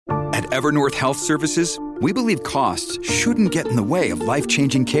At Evernorth Health Services, we believe costs shouldn't get in the way of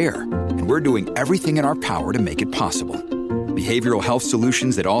life-changing care, and we're doing everything in our power to make it possible. Behavioral health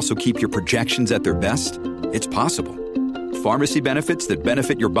solutions that also keep your projections at their best? It's possible. Pharmacy benefits that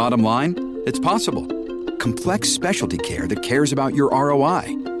benefit your bottom line? It's possible. Complex specialty care that cares about your ROI?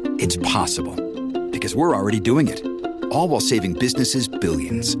 It's possible. Because we're already doing it. All while saving businesses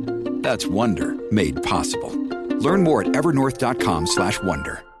billions. That's Wonder made possible. Learn more at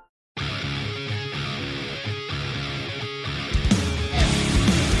evernorth.com/wonder.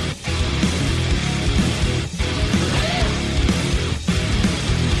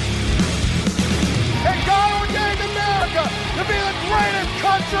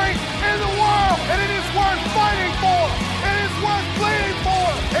 Country in the world, and it is worth fighting for. It is worth bleeding for,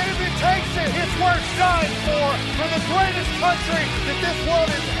 and if it takes it, it's worth dying for the greatest country that this world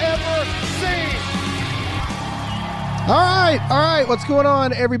has ever seen. All right. What's going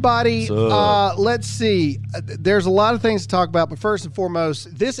on, everybody? Let's see. There's a lot of things to talk about, but first and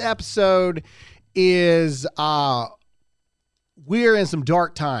foremost, this episode is we're in some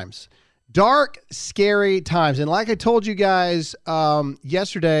dark times. Dark, scary times. And like I told you guys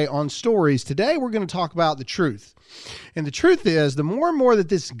yesterday on stories, today we're going to talk about the truth. And the truth is, the more and more that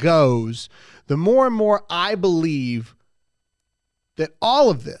this goes, the more and more I believe that all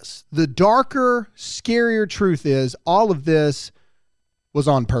of this, the darker, scarier truth is, all of this was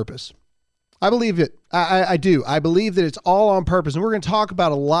on purpose. I believe it. I do. I believe that it's all on purpose. And we're going to talk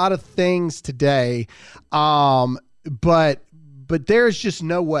about a lot of things today. But there's just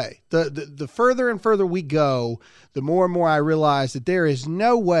no way. The further and further we go, the more and more I realize that there is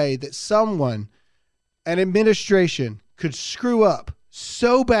no way that someone, an administration, could screw up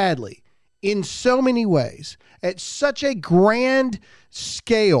so badly in so many ways at such a grand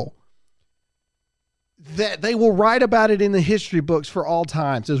scale that they will write about it in the history books for all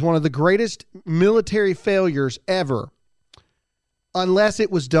times as one of the greatest military failures ever, unless it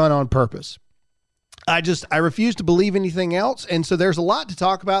was done on purpose. I refuse to believe anything else. And so there's a lot to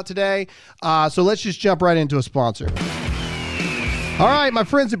talk about today. So let's just jump right into a sponsor. All right, my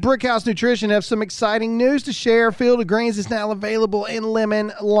friends at Brickhouse Nutrition have some exciting news to share. Field of Greens is now available in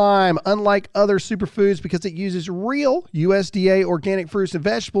lemon lime. Unlike other superfoods, because it uses real USDA organic fruits and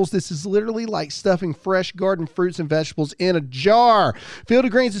vegetables, this is literally like stuffing fresh garden fruits and vegetables in a jar. Field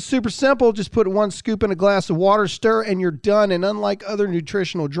of Greens is super simple. Just put 1 scoop in a glass of water, stir, and you're done. And unlike other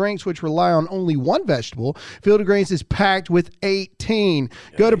nutritional drinks, which rely on only one vegetable, Field of Greens is packed with 18. Nice.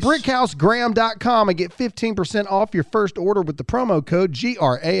 Go to brickhousegraham.com and get 15% off your first order with the promo code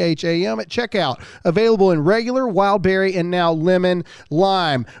GRAHAM at checkout. Available in regular, wild berry, and now lemon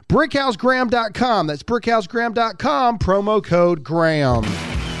lime. Brickhousegraham.com. That's brickhousegraham.com, promo code Graham.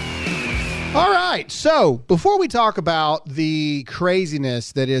 All right, so before we talk about the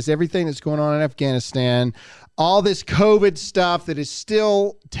craziness that is everything that's going on in Afghanistan, all this COVID stuff that is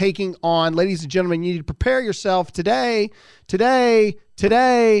still taking on, ladies and gentlemen, you need to prepare yourself today. They're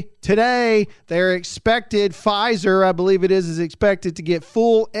expected, Pfizer, I believe it is expected to get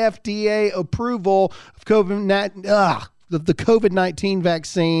full FDA approval of the COVID-19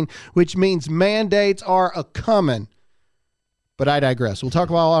 vaccine, which means mandates are a-coming. But I digress. We'll talk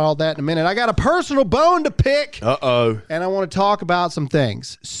about all that in a minute. I got a personal bone to pick. Uh-oh. And I want to talk about some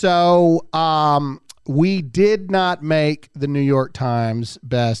things. So, we did not make the New York Times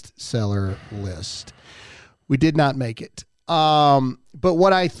bestseller list. We did not make it. But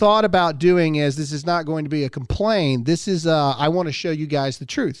what I thought about doing is, this is not going to be a complaint. This is, I want to show you guys the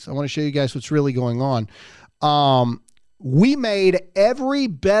truth. I want to show you guys what's really going on. We made every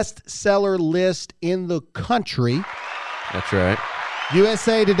bestseller list in the country. That's right.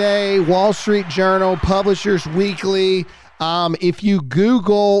 USA Today, Wall Street Journal, Publishers Weekly. If you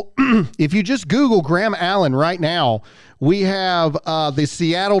just Google Graham Allen right now, we have the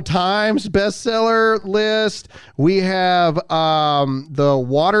Seattle Times bestseller list. We have the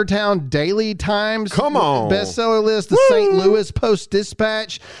Watertown Daily Times bestseller list, the St. Louis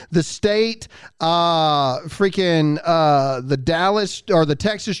Post-Dispatch, the State, the Dallas or the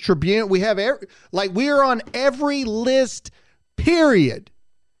Texas Tribune. We have we are on every list, period,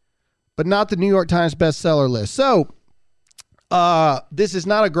 but not the New York Times bestseller list. So this is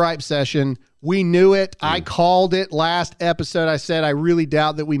not a gripe session. We knew it. I called it last episode. I said I really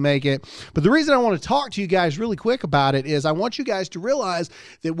doubt that we make it. But the reason I want to talk to you guys really quick about it is I want you guys to realize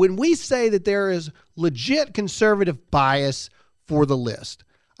that when we say that there is legit conservative bias for the list,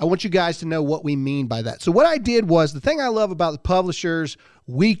 I want you guys to know what we mean by that. So what I did was, the thing I love about the Publishers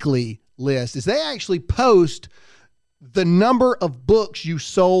Weekly list is they actually post the number of books you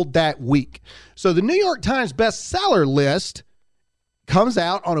sold that week. So the New York Times bestseller list comes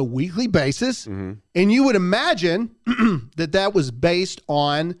out on a weekly basis, and you would imagine that was based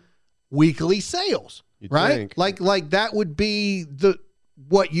on weekly sales, right? Like that would be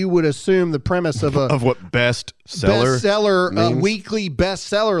what you would assume the premise of what bestseller weekly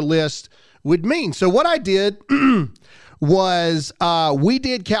bestseller list would mean. So what I did was we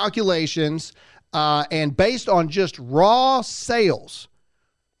did calculations, and based on just raw sales,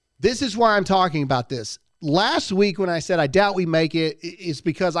 this is why I'm talking about this. Last week when I said I doubt we make it, it's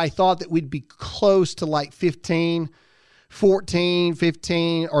because I thought that we'd be close to like 15, 14,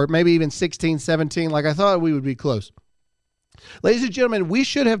 15, or maybe even 16, 17. Like I thought we would be close. Ladies and gentlemen, we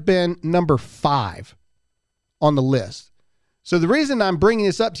should have been number 5 on the list. So the reason I'm bringing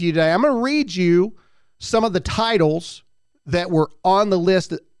this up to you today, I'm going to read you some of the titles that were on the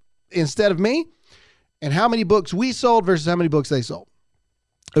list instead of me, and how many books we sold versus how many books they sold.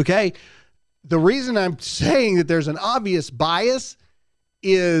 Okay? The reason I'm saying that there's an obvious bias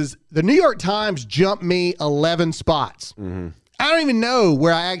is the New York Times jumped me 11 spots. I don't even know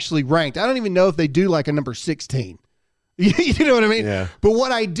where I actually ranked. I don't even know if they do like a number 16. You know what I mean? Yeah. But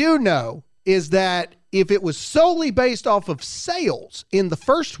what I do know is that if it was solely based off of sales in the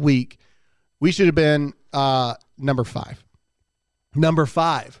first week, we should have been number 5. Number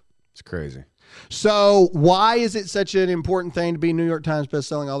 5. It's crazy. So why is it such an important thing to be New York Times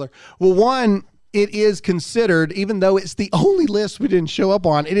bestselling author? Well, one, it is considered, even though it's the only list we didn't show up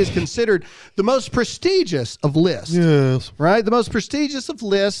on, it is considered the most prestigious of lists. Yes. Right? The most prestigious of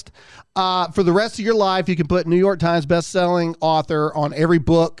lists. For the rest of your life, you can put New York Times bestselling author on every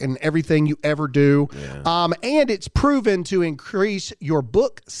book and everything you ever do. Yeah. And it's proven to increase your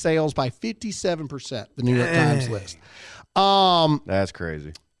book sales by 57%, the New York Times list. That's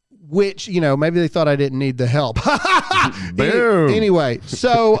crazy. Which, maybe they thought I didn't need the help. Boom. Anyway,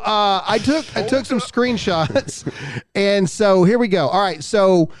 so I took some screenshots, and so here we go. All right,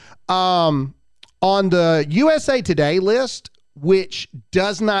 so on the USA Today list, which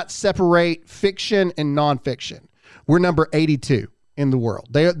does not separate fiction and nonfiction, we're number 82 in the world.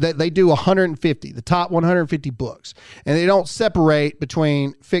 They do 150, the top 150 books, and they don't separate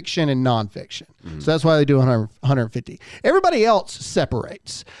between fiction and nonfiction. So that's why they do 150. Everybody else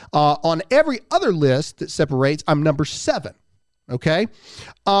separates. On every other list that separates, I'm number 7. Okay.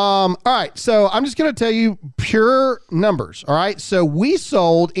 All right. So I'm just going to tell you pure numbers. All right. So we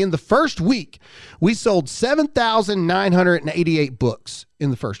sold in the first week, we sold 7,988 books in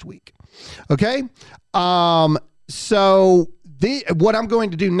the first week. Okay. So what I'm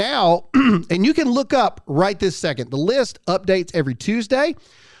going to do now, and you can look up right this second, the list updates every Tuesday,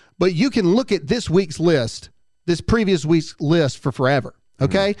 but you can look at this week's list, this previous week's list for forever.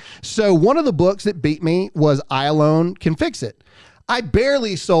 Okay. So one of the books that beat me was I Alone Can Fix It. I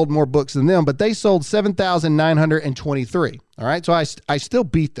barely sold more books than them, but they sold 7,923. All right. So I still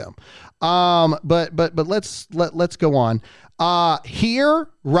beat them. But let's go on. Here,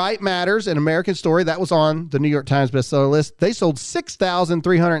 Right Matters, an American Story, that was on the New York Times bestseller list. They sold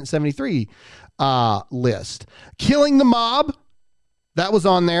 6,373 list. Killing the Mob, that was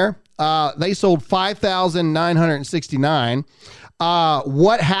on there. They sold 5,969.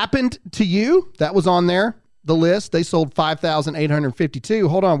 What Happened to You, that was on there. The list, they sold 5,852.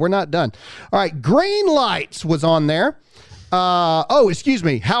 Hold on, we're not done. All right, Green Lights was on there. Excuse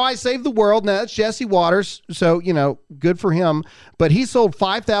me. How I Saved the World. Now, that's Jesse Waters. So, good for him. But he sold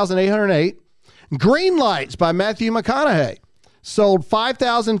 5,808. Green Lights by Matthew McConaughey sold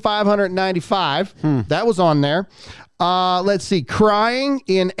 5,595. That was on there. Let's see. Crying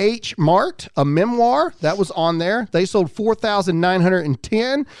in H. Mart, a memoir. That was on there. They sold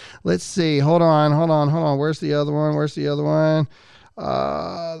 4,910. Let's see. Hold on. Where's the other one?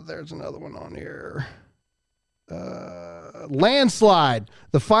 There's another one on here. Landslide,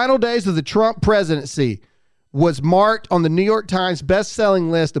 The Final Days of the Trump Presidency, was marked on the New York Times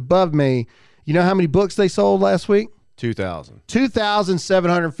best-selling list above me. You know how many books they sold last week? 2,000.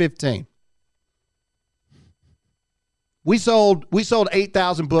 2,715. We sold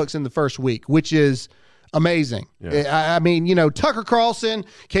 8,000 books in the first week, which is amazing. Yeah. I mean, Tucker Carlson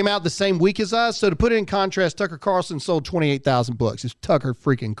came out the same week as us. So to put it in contrast, Tucker Carlson sold 28,000 books. It's Tucker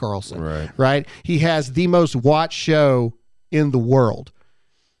freaking Carlson, right? He has the most watched show in the world.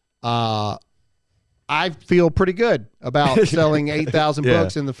 I feel pretty good about selling 8,000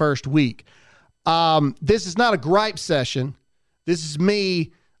 books in the first week. This is not a gripe session. This is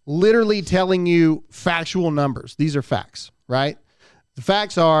me literally telling you factual numbers. These are facts, right? The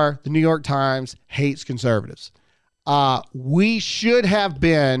facts are the New York Times hates conservatives. We should have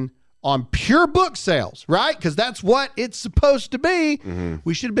been on pure book sales, right? Because that's what it's supposed to be.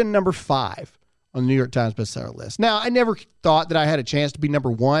 We should have been number 5 on the New York Times bestseller list. Now, I never thought that I had a chance to be number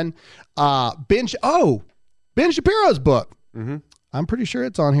one. Ben Shapiro's book. Mm-hmm. I'm pretty sure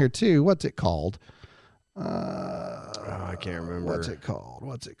it's on here too. What's it called? I can't remember. What's it called?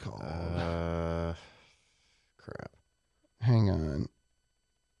 Crap. Hang on.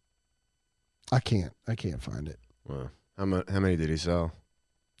 I can't find it. Well, how many did he sell?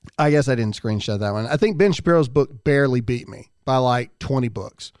 I guess I didn't screenshot that one. I think Ben Shapiro's book barely beat me by like 20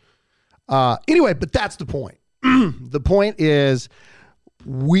 books. Anyway, but that's the point. The point is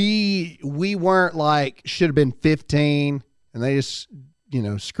we weren't like should have been 15 and they just,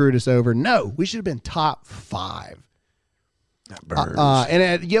 screwed us over. No, we should have been top 5. That burns.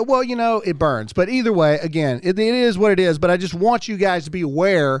 It burns. But either way, again, it is what it is. But I just want you guys to be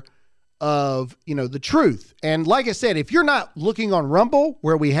aware of, the truth. And like I said, if you're not looking on Rumble,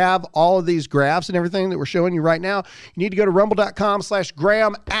 where we have all of these graphs and everything that we're showing you right now, you need to go to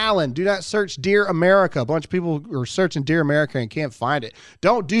rumble.com/Graham Allen. Do not search Dear America. A bunch of people are searching Dear America and can't find it.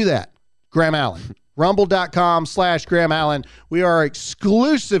 Don't do that. Graham Allen. Rumble.com/Graham Allen. We are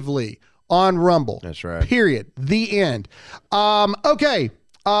exclusively on Rumble. That's right. Period. The end. Okay.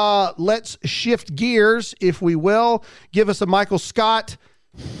 Let's shift gears, if we will. Give us a Michael Scott.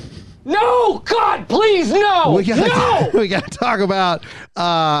 No, God, please, no. We got to talk about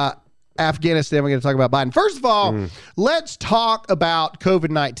Afghanistan. We're going to talk about Biden. First of all, let's talk about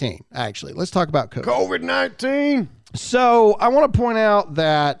COVID-19, actually. Let's talk about COVID-19. So I want to point out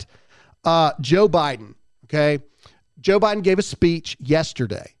that Joe Biden, okay? Joe Biden gave a speech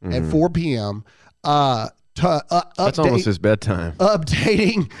yesterday at 4 p.m. That's almost his bedtime.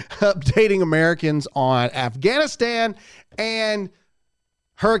 Updating Americans on Afghanistan and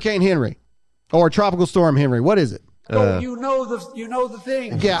Hurricane Henry or Tropical Storm Henry. What is it? You know the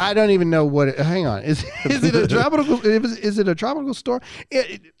thing. Yeah, I don't even know what. Hang on, is it a tropical? Is it a tropical storm?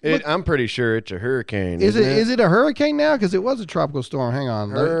 I'm pretty sure it's a hurricane. Is it a hurricane now? Because it was a tropical storm. Hang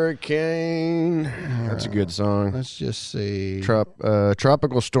on, hurricane. That's a good song. Let's just see.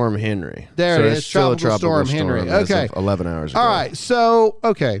 Tropical Storm Henry. There it is. Still Tropical Storm Henry. Okay, 11 hours ago. All right. So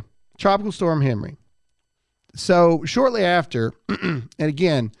Tropical Storm Henry. So shortly after, and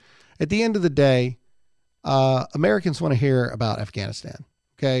again, at the end of the day. Americans want to hear about Afghanistan.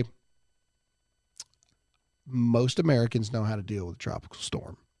 Okay. Most Americans know how to deal with a tropical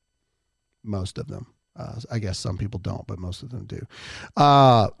storm. Most of them. I guess some people don't, but most of them do.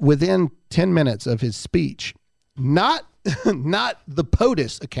 Within 10 minutes of his speech, not the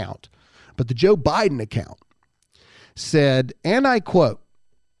POTUS account, but the Joe Biden account said, and I quote,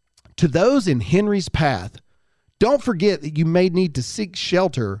 "To those in Henry's path, don't forget that you may need to seek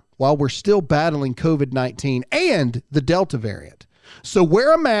shelter while we're still battling COVID-19 and the Delta variant. So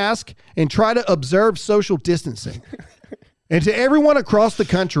wear a mask and try to observe social distancing. And to everyone across the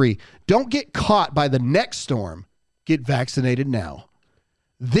country, don't get caught by the next storm. Get vaccinated now."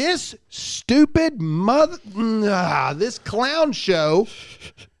 This stupid this clown show,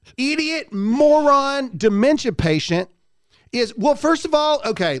 idiot, moron, dementia patient is, well, first of all,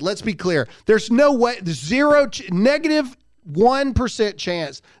 okay, let's be clear. There's no way, negative 1%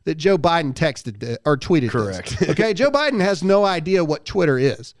 chance that Joe Biden texted or tweeted Correct. this. Okay, Joe Biden has no idea what Twitter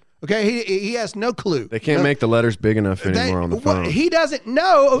is. Okay, he has no clue. They can't make the letters big enough anymore on the phone. He doesn't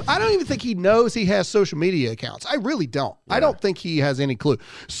know. I don't even think he knows he has social media accounts. I really don't. Yeah. I don't think he has any clue.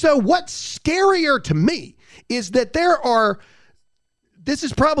 So what's scarier to me is that this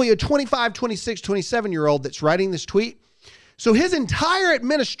is probably a 25, 26, 27-year-old that's writing this tweet. So his entire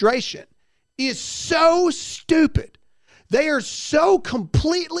administration is so stupid. They are so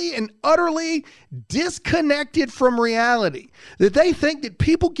completely and utterly disconnected from reality that they think that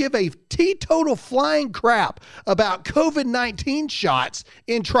people give a teetotal flying crap about COVID-19 shots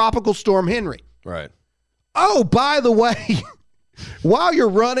in Tropical Storm Henry. Right. Oh, by the way, while you're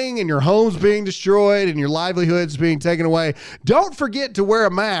running and your home's being destroyed and your livelihood's being taken away, don't forget to wear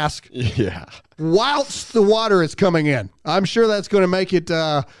a mask. Yeah. Whilst the water is coming in. I'm sure that's going to make it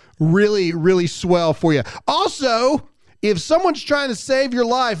really, really swell for you. Also, if someone's trying to save your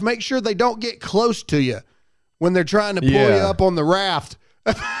life, make sure they don't get close to you when they're trying to pull you up on the raft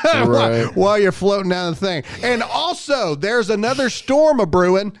while you're floating down the thing. And also, there's another storm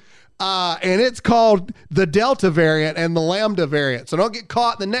a-brewing, and it's called the Delta variant and the Lambda variant. So don't get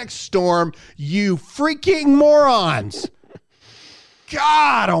caught in the next storm, you freaking morons.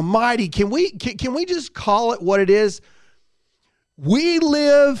 God almighty, can we just call it what it is? We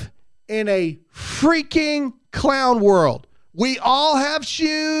live in a freaking clown world. We all have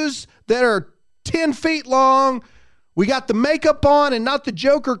shoes that are 10 feet long. We got the makeup on and not the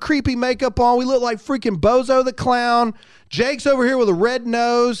Joker creepy makeup on. We look like freaking Bozo the Clown. Jake's over here with a red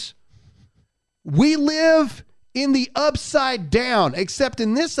nose. We live in the upside down, except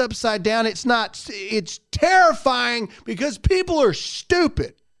in this upside down, it's not, it's terrifying because people are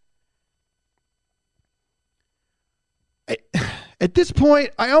stupid. At this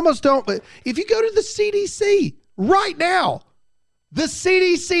point, I almost don't, but if you go to the CDC right now, the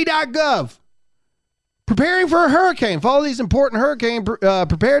CDC.gov, preparing for a hurricane, follow these important hurricane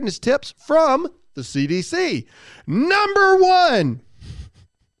preparedness tips from the CDC. Number 1,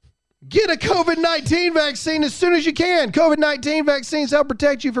 get a COVID-19 vaccine as soon as you can. COVID-19 vaccines help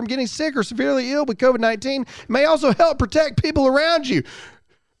protect you from getting sick or severely ill with COVID-19. May also help protect people around you.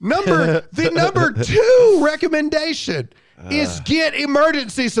 Number 2 recommendation is get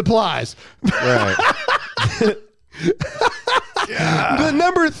emergency supplies. Right. The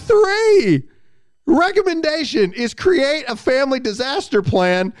number 3 recommendation is create a family disaster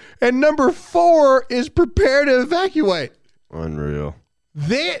plan. And number 4 is prepare to evacuate. Unreal.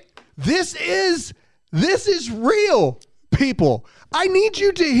 This is real, people. I need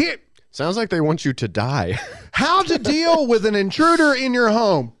you to hear. Sounds like they want you to die. How to deal with an intruder in your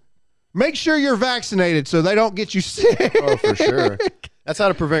home. Make sure you're vaccinated so they don't get you sick. Oh, for sure. That's how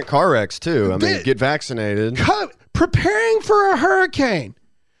to prevent car wrecks, too. I mean, get vaccinated. Preparing for a hurricane.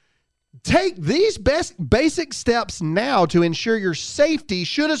 Take these basic steps now to ensure your safety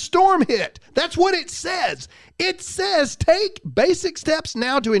should a storm hit. That's what it says. It says take basic steps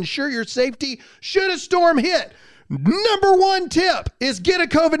now to ensure your safety should a storm hit. Number 1 tip is get a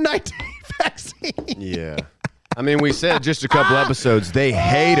COVID-19 vaccine. Yeah. I mean, we said just a couple episodes, they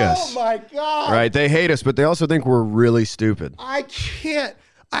hate us. Oh, my God. Right? They hate us, but they also think we're really stupid. I can't.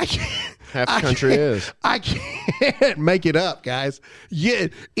 Half the country is. I can't make it up, guys. Yeah,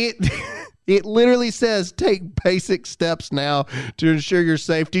 it literally says take basic steps now to ensure your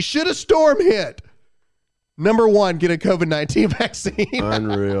safety should a storm hit. Number 1, get a COVID-19 vaccine.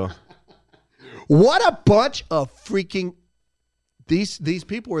 Unreal. What a bunch of freaking these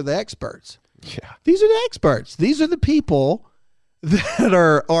people are the experts. Yeah. These are the experts. These are the people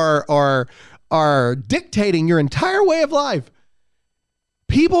that are dictating your entire way of life.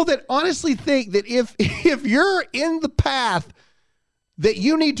 People that honestly think that if you're in the path that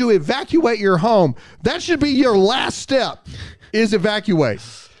you need to evacuate your home, that should be your last step, is evacuate.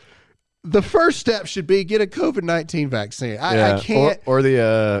 The first step should be get a COVID-19 vaccine. I can't. Or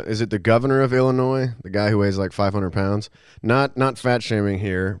the is it the governor of Illinois, the guy who weighs like 500 pounds? Not fat shaming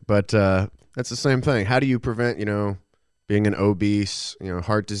here, but that's the same thing. How do you prevent, being an obese,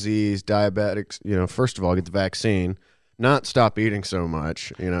 heart disease, diabetics? First of all, get the vaccine. Not stop eating so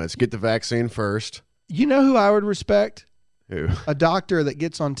much. It's get the vaccine first. You know who I would respect? Who? A doctor that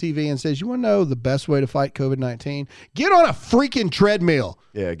gets on TV and says, you want to know the best way to fight COVID-19? Get on a freaking treadmill.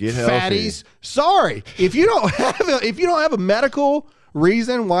 Yeah, get healthy. Fatties. Sorry. If you don't have a medical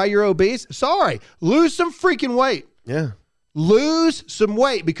reason why you're obese, sorry. Lose some freaking weight. Yeah. Lose some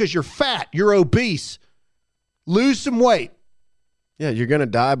weight because you're fat. You're obese. Lose some weight. Yeah, you're going to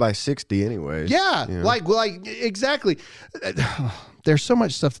die by 60 anyways. Yeah, like exactly. There's so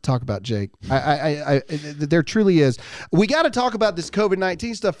much stuff to talk about, Jake. There truly is. We got to talk about this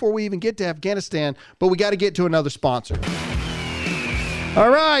COVID-19 stuff before we even get to Afghanistan, but we got to get to another sponsor.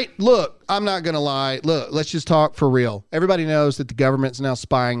 All right, look, I'm not going to lie. Look, let's just talk for real. Everybody knows that the government's now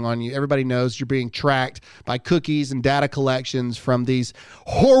spying on you. Everybody knows you're being tracked by cookies and data collections from these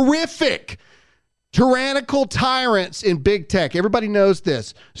horrific, tyrannical tyrants in big tech. Everybody knows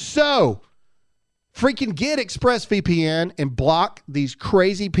this. So, freaking get ExpressVPN and block these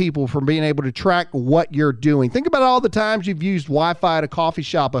crazy people from being able to track what you're doing. Think about all the times you've used Wi-Fi at a coffee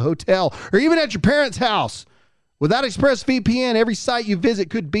shop, a hotel, or even at your parents' house. Without ExpressVPN, every site you visit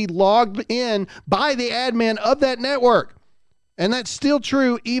could be logged in by the admin of that network. And that's still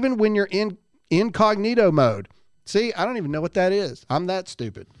true even when you're in incognito mode. See, I don't even know what that is. I'm that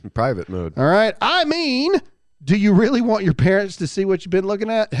stupid. Private mode. All right. I mean, do you really want your parents to see what you've been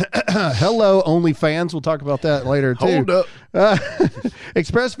looking at? Hello, OnlyFans. We'll talk about that later, too. Hold up.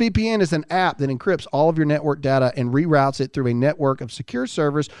 ExpressVPN is an app that encrypts all of your network data and reroutes it through a network of secure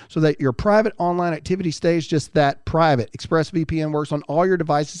servers so that your private online activity stays just that, private. ExpressVPN works on all your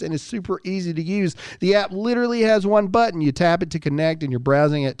devices and is super easy to use. The app literally has one button. You tap it to connect, and your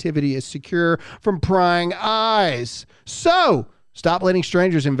browsing activity is secure from prying eyes. So, stop letting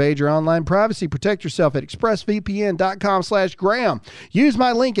strangers invade your online privacy. Protect yourself at expressvpn.com/Graham. Use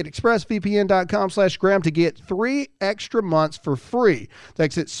my link at expressvpn.com/Graham to get 3 extra months for free.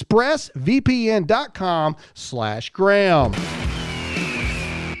 That's expressvpn.com/Graham.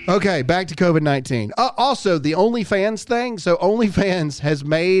 Okay, back to COVID-19. Also, the OnlyFans thing. So OnlyFans has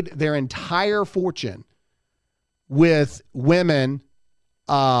made their entire fortune with women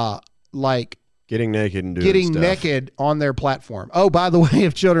like Getting naked and doing getting stuff. naked on their platform. Oh, by the way,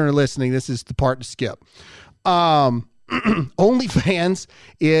 if children are listening, this is the part to skip. OnlyFans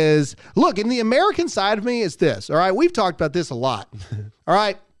is, look, in the American side of me is this, all right? We've talked about this a lot, all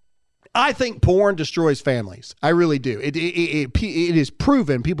right? I think porn destroys families. I really do. It is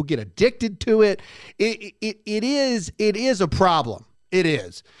proven. People get addicted to it. It is a problem. It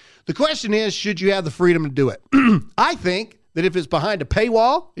is. The question is, should you have the freedom to do it? I think that if it's behind a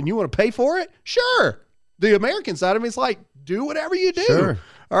paywall and you want to pay for it, sure. The American side of me is like, do whatever you do. Sure.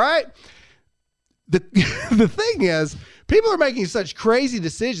 All right? The thing is, people are making such crazy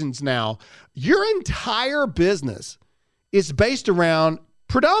decisions now. Your entire business is based around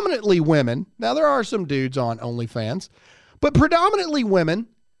predominantly women. Now, there are some dudes on OnlyFans, but predominantly women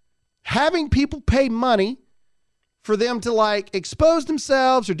having people pay money for them to like expose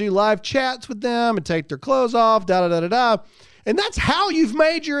themselves or do live chats with them and take their clothes off, da-da-da-da-da. And that's how you've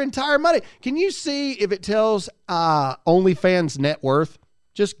made your entire money. Can you see if it tells OnlyFans net worth?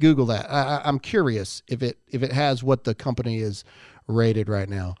 Just Google that. I'm curious if it has what the company is rated right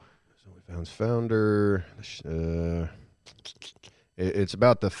now. OnlyFans founder. It's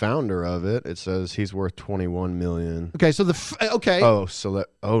about the founder of it. It says he's worth $21 million. Okay, so okay. Oh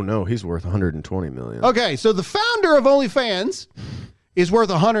no, he's worth $120 million. Okay, so the founder of OnlyFans is worth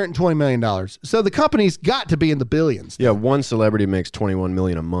 $120 million. So the company's got to be in the billions. Yeah, one celebrity makes $21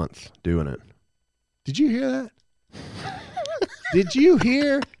 million a month doing it. Did you hear that? Did you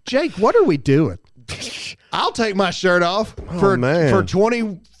hear? Jake, what are we doing? I'll take my shirt off for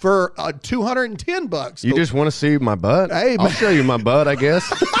 $210. You just want to see my butt? Hey, I'll show you my butt, I guess.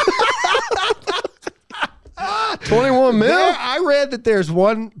 21 mil? I read that there's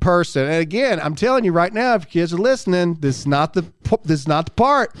one person, and again, I'm telling you right now, if kids are listening, this is not the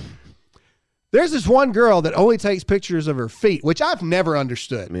part. There's this one girl that only takes pictures of her feet, which I've never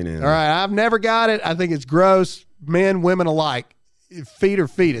understood. Me neither. All right, I've never got it. I think it's gross, men, women alike. Feet are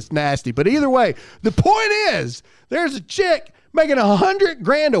feet. It's nasty. But either way, the point is, there's a chick making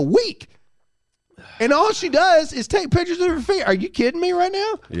 $100,000 a week, and all she does is take pictures of her feet. Are you kidding me right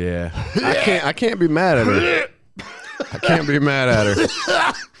now? Yeah. I can't be mad at her. I can't be mad at her.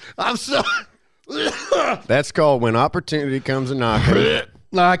 I'm sorry. That's called when opportunity comes a knocking.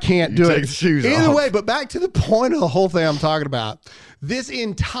 No, I can't do it. Take the shoes Either off. way, but back to the point of the whole thing I'm talking about. This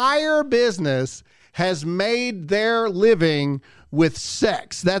entire business has made their living with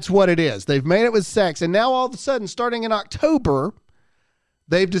sex. That's what it is. They've made it with sex. And now all of a sudden, starting in October,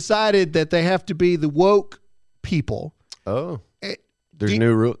 they've decided that they have to be the woke people. Oh. There's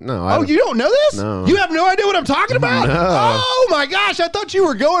new rule. No. You don't know this? No. You have no idea what I'm talking about? No. Oh my gosh, I thought you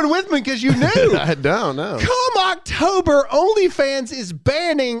were going with me because you knew. I don't know. Come October, OnlyFans is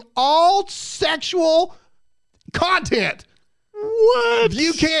banning all sexual content. What?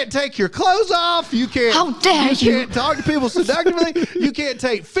 You can't take your clothes off. You can't. How dare you? Can't talk to people seductively. You can't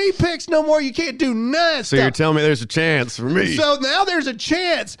take feet pics no more. You can't do none of So stuff. you're telling me there's a chance for me? So now there's a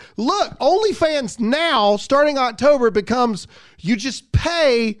chance. Look, OnlyFans now, starting October, becomes you just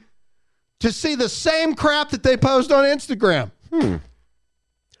pay to see the same crap that they post on Instagram. I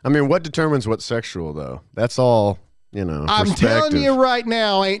mean, what determines what's sexual, though? That's all, I'm telling you right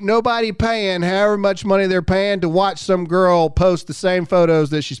now, ain't nobody paying however much money they're paying to watch some girl post the same photos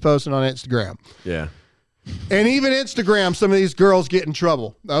that she's posting on Instagram. Yeah. And even Instagram, some of these girls get in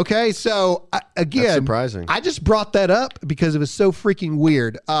trouble. Okay, so again, That's surprising. I just brought that up because it was so freaking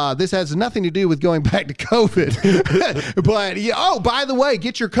weird. This has nothing to do with going back to COVID. But, oh, by the way,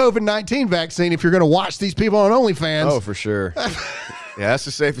 get your COVID-19 vaccine if you're going to watch these people on OnlyFans. Oh, for sure. Yeah, that's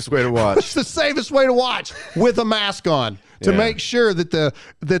the safest way to watch. It's the safest way to watch with a mask on to Yeah. make sure that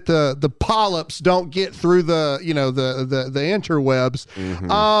the polyps don't get through the interwebs.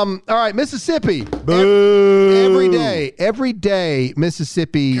 Mm-hmm. All right, Mississippi. Every day,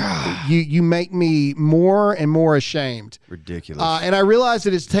 Mississippi, you make me more and more ashamed. Ridiculous. And I realize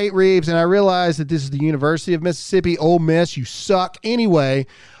that it's Tate Reeves, and I realize that this is the University of Mississippi. Ole Miss, you suck. Anyway,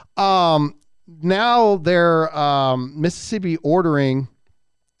 now they're Mississippi ordering.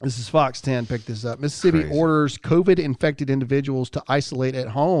 This is Fox 10 picked this up. Mississippi Crazy. orders COVID-infected individuals to isolate at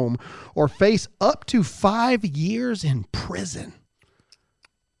home or face up to 5 years in prison.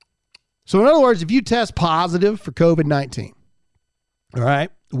 So in other words, if you test positive for COVID-19, all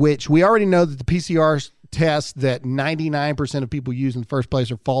right, which we already know that the PCR tests that 99% of people use in the first place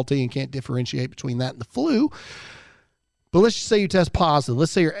are faulty and can't differentiate between that and the flu. But let's just say you test positive.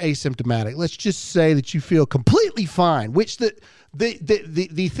 Let's say you're asymptomatic. Let's just say that you feel completely fine, which the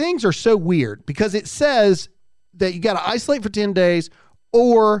things are so weird because it says that you got to isolate for 10 days,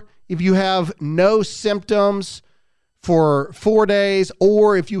 or if you have no symptoms for 4 days,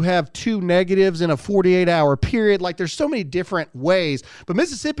 or if you have 2 negatives in a 48-hour period. Like, there's so many different ways. But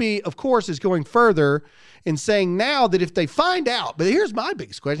Mississippi, of course, is going further in saying now that if they find out, but here's my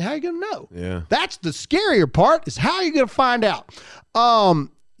biggest question, how are you going to know? Yeah. That's the scarier part, is how are you going to find out?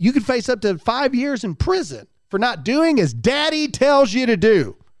 You could face up to 5 years in prison for not doing as daddy tells you to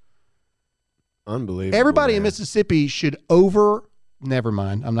do. Unbelievable. Everybody in man. Mississippi should never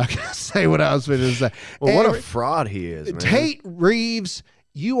mind. I'm not going to say what I was going to say. Well, what a fraud he is, man. Tate Reeves,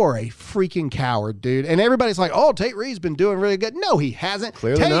 you are a freaking coward, dude. And everybody's like, oh, Tate Reeves been doing really good. No, he hasn't.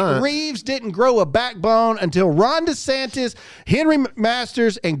 Clearly Tate not. Reeves didn't grow a backbone until Ron DeSantis, Henry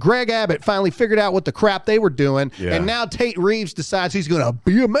Masters, and Greg Abbott finally figured out what the crap they were doing. Yeah. And now Tate Reeves decides he's going to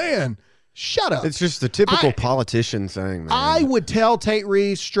be a man. Shut up. It's just the typical politician thing, man. I would tell Tate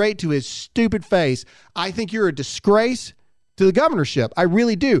Reeves straight to his stupid face, I think you're a disgrace to the governorship. I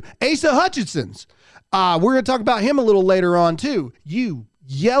really do. Asa Hutchinson's. We're going to talk about him a little later on, too. You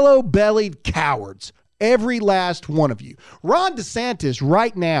yellow-bellied cowards. Every last one of you. Ron DeSantis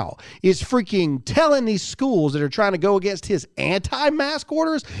right now is freaking telling these schools that are trying to go against his anti-mask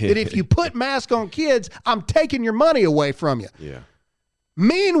orders that if you put masks on kids, I'm taking your money away from you. Yeah.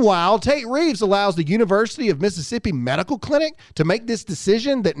 Meanwhile, Tate Reeves allows the University of Mississippi Medical Clinic to make this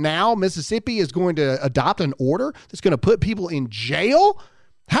decision that now Mississippi is going to adopt an order that's going to put people in jail.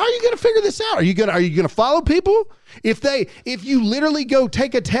 How are you going to figure this out? Are you going to follow people? If you literally go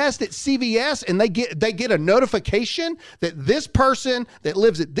take a test at CVS and they get a notification that this person that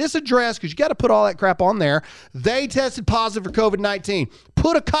lives at this address, because you got to put all that crap on there, they tested positive for COVID-19.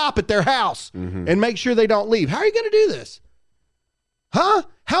 Put a cop at their house and make sure they don't leave. How are you going to do this? Huh?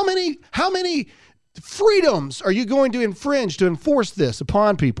 How many freedoms are you going to infringe to enforce this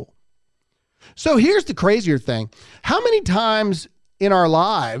upon people? So here's the crazier thing. How many times in our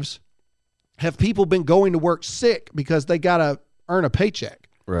lives have people been going to work sick because they got to earn a paycheck?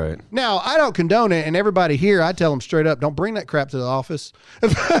 Right. Now, I don't condone it, and everybody here, I tell them straight up, don't bring that crap to the office.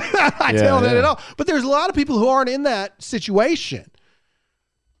 I tell them that at all. But there's a lot of people who aren't in that situation.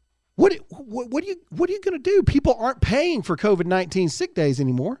 What are you going to do? People aren't paying for COVID-19 sick days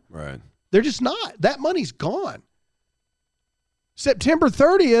anymore. Right. They're just not. That money's gone. September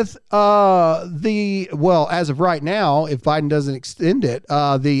 30th, as of right now, if Biden doesn't extend it,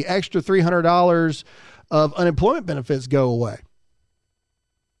 the extra $300 of unemployment benefits go away.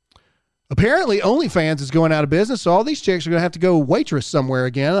 Apparently, OnlyFans is going out of business, so all these chicks are going to have to go waitress somewhere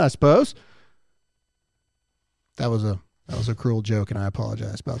again, I suppose. That was a cruel joke, and I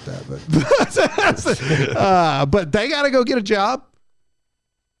apologize about that. But they got to go get a job.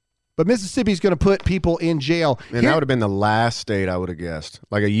 But Mississippi's going to put people in jail. And that would have been the last state I would have guessed.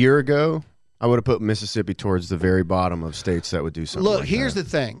 Like a year ago, I would have put Mississippi towards the very bottom of states that would do something Look, like here's that. the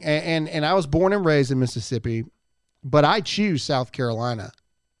thing, and I was born and raised in Mississippi, but I choose South Carolina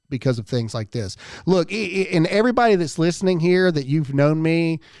because of things like this. Look, and everybody that's listening here, that you've known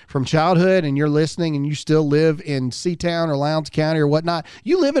me from childhood and you're listening and you still live in Seatown or Lowndes County or whatnot,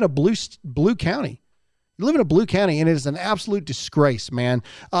 you live in a blue county. You live in a blue county, and it is an absolute disgrace, man.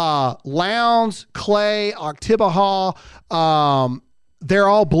 Lowndes, Clay, Oktibbeha, they're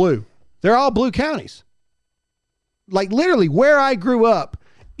all blue. They're all blue counties. Like, literally, where I grew up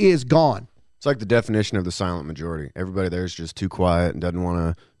is gone. It's like the definition of the silent majority. Everybody there is just too quiet and doesn't want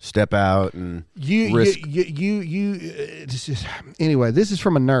to step out and risk. Anyway, this is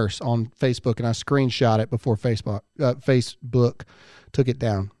from a nurse on Facebook, and I screenshot it before Facebook took it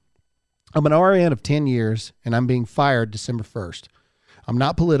down. I'm an RN of 10 years, and I'm being fired December 1st. I'm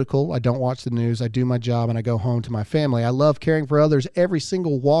not political. I don't watch the news. I do my job, and I go home to my family. I love caring for others every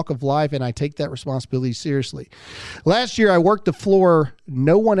single walk of life, and I take that responsibility seriously. Last year, I worked the floor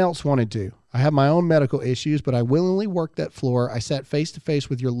no one else wanted to. I have my own medical issues, but I willingly worked that floor. I sat face-to-face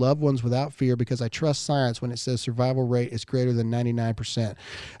with your loved ones without fear because I trust science when it says survival rate is greater than 99%.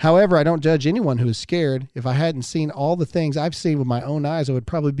 However, I don't judge anyone who is scared. If I hadn't seen all the things I've seen with my own eyes, I would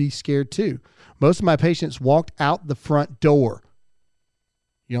probably be scared too. Most of my patients walked out the front door.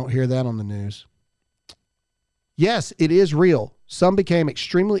 You don't hear that on the news. Yes, it is real. Some became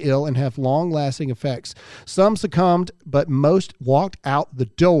extremely ill and have long-lasting effects. Some succumbed, but most walked out the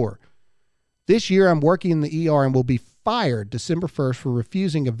door. This year, I'm working in the ER and will be fired December 1st for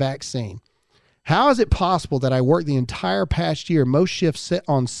refusing a vaccine. How is it possible that I worked the entire past year, most shifts sit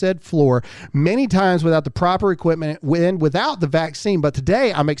on said floor, many times without the proper equipment and without the vaccine, but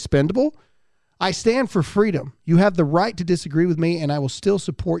today I'm expendable? I stand for freedom. You have the right to disagree with me, and I will still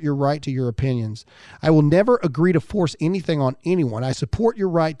support your right to your opinions. I will never agree to force anything on anyone. I support your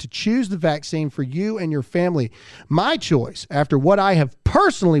right to choose the vaccine for you and your family. My choice, after what I have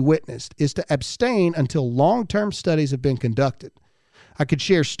personally witnessed, is to abstain until long-term studies have been conducted. I could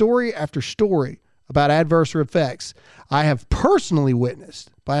share story after story about adverse effects I have personally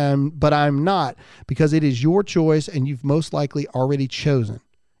witnessed, but I'm not, because it is your choice and you've most likely already chosen.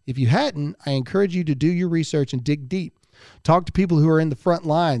 If you hadn't, I encourage you to do your research and dig deep. Talk to people who are in the front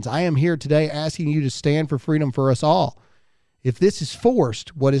lines. I am here today asking you to stand for freedom for us all. If this is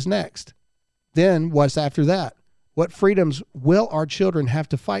forced, what is next? Then what's after that? What freedoms will our children have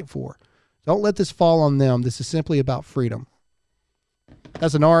to fight for? Don't let this fall on them. This is simply about freedom.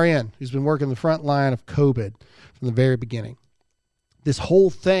 That's an RN who's been working the front line of COVID from the very beginning. This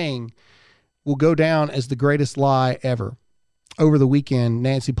whole thing will go down as the greatest lie ever. Over the weekend,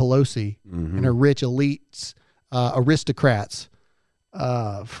 Nancy Pelosi and her rich elites, aristocrats,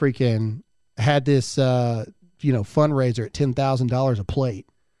 freaking had this, fundraiser at $10,000 a plate.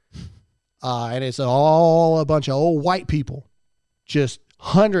 And it's all a bunch of old white people, just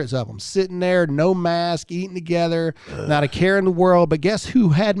hundreds of them sitting there, no mask, eating together, not a care in the world. But guess who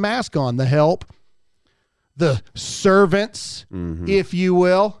had mask on? The help, the servants, if you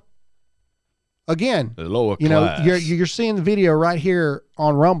will. Again, the lower class. You're seeing the video right here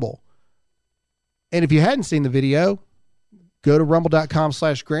on Rumble. And if you hadn't seen the video, go to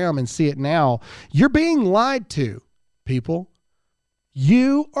rumble.com/Graham and see it now. You're being lied to, people.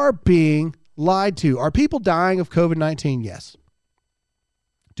 You are being lied to. Are people dying of COVID-19? Yes.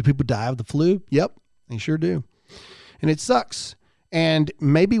 Do people die of the flu? Yep, they sure do. And it sucks. And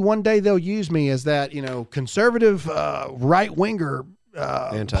maybe one day they'll use me as that, conservative right-winger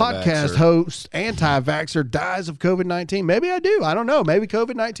podcast host, anti-vaxxer, dies of COVID-19. Maybe I do. I don't know. Maybe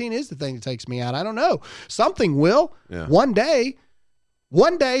COVID-19 is the thing that takes me out. I don't know. Something will. Yeah. One day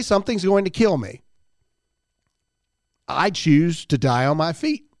something's going to kill me. I choose to die on my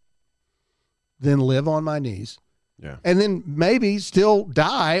feet, then live on my knees. Yeah. And then maybe still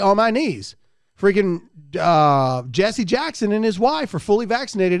die on my knees. Freaking Jesse Jackson and his wife are fully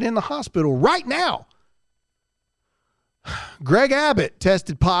vaccinated in the hospital right now. Greg Abbott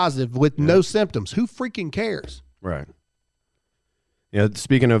tested positive with no symptoms. Who freaking cares? Right. Yeah.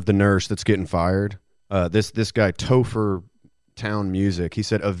 Speaking of the nurse that's getting fired, this guy Topher Town Music, he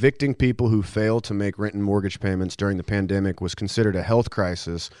said evicting people who failed to make rent and mortgage payments during the pandemic was considered a health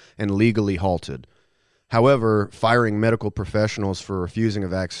crisis and legally halted. However, firing medical professionals for refusing a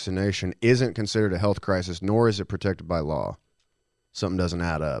vaccination isn't considered a health crisis, nor is it protected by law. Something doesn't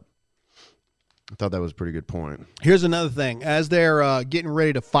add up. I thought that was a pretty good point. Here's another thing. As they're getting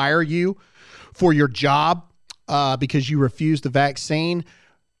ready to fire you for your job because you refused the vaccine,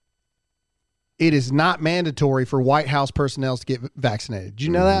 it is not mandatory for White House personnel to get vaccinated. Did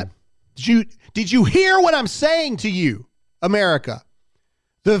you know that? Did you hear what I'm saying to you, America?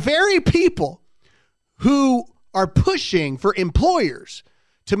 The very people who are pushing for employers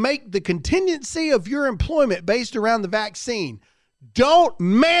to make the contingency of your employment based around the vaccine don't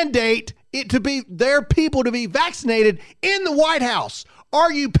mandate it to be their people to be vaccinated in the White House.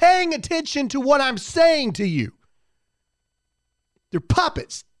 Are you paying attention to what I'm saying to you? They're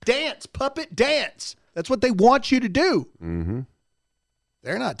puppets. Dance, puppet, dance. That's what they want you to do. Mm-hmm.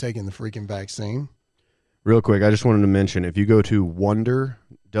 They're not taking the freaking vaccine. Real quick, I just wanted to mention, if you go to Wonder,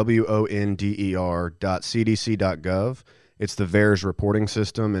 WONDER.cdc.gov, it's the VAERS reporting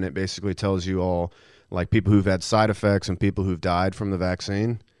system, and it basically tells you all, like, people who've had side effects and people who've died from the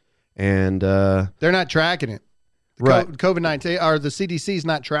vaccine. And they're not tracking it. Right. COVID-19, or the CDC's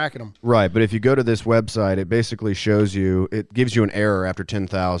not tracking them. Right, but if you go to this website, it basically shows you, it gives you an error after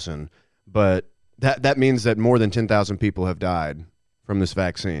 10,000, but that means that more than 10,000 people have died from this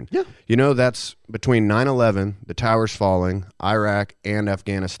vaccine. Yeah. You know, that's between 9/11, the towers falling, Iraq, and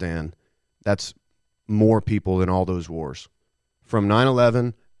Afghanistan. That's more people than all those wars. From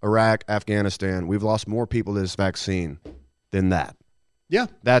 9/11, Iraq, Afghanistan, we've lost more people to this vaccine than that. Yeah.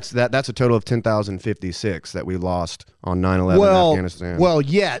 That's a total of 10,056 that we lost on 9/11 Afghanistan. Well,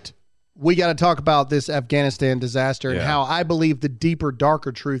 yet we got to talk about this Afghanistan disaster and how I believe the deeper,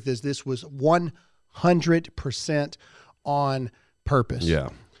 darker truth is this was 100% on purpose. Yeah.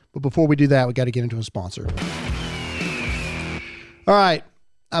 But before we do that, we got to get into a sponsor. All right.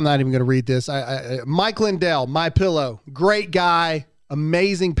 I'm not even going to read this. Mike Lindell, MyPillow, great guy.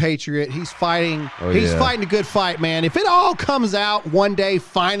 Amazing patriot. He's fighting. He's fighting a good fight, man. If it all comes out one day,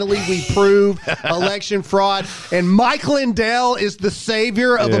 finally we prove election fraud, and Mike Lindell is the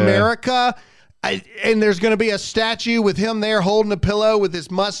savior of America, And there's going to be a statue with him there holding a pillow with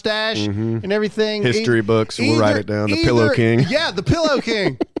his mustache and everything. History books. We'll write it down. The Pillow King. Yeah, the Pillow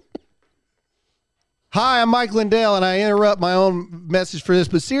King. Hi, I'm Mike Lindell, and I interrupt my own message for this.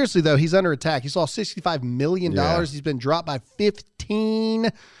 But seriously, though, he's under attack. He lost $65 million. Yeah. He's been dropped by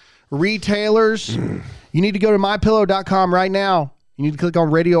 15 retailers. You need to go to mypillow.com right now. You need to click on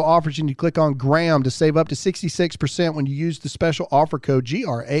radio offers. You need to click on Graham to save up to 66% when you use the special offer code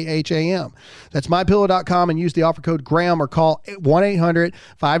GRAHAM. That's mypillow.com and use the offer code Graham or call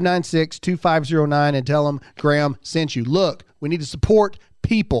 1-800-596-2509 and tell them Graham sent you. Look, we need to support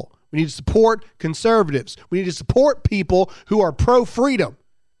people. We need to support conservatives. We need to support people who are pro-freedom.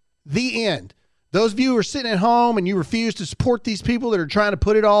 The end. Those of you who are sitting at home and you refuse to support these people that are trying to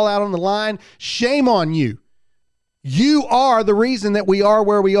put it all out on the line, shame on you. You are the reason that we are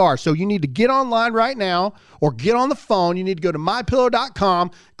where we are. So you need to get online right now or get on the phone. You need to go to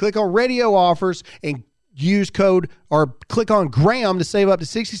mypillow.com, click on radio offers, and use code or click on Graham to save up to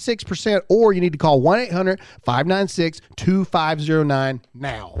 66%, or you need to call 1-800-596-2509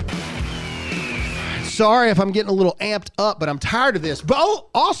 now. Sorry if I'm getting a little amped up, but I'm tired of this. But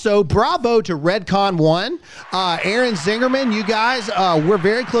also, bravo to Redcon One. Aaron Zingerman, you guys, we're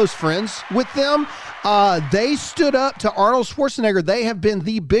very close friends with them. They stood up to Arnold Schwarzenegger. They have been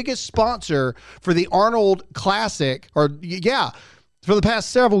the biggest sponsor for the Arnold Classic, for the past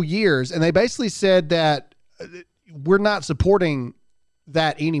several years. And they basically said that we're not supporting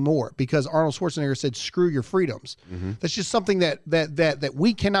that anymore because Arnold Schwarzenegger said, screw your freedoms. That's just something that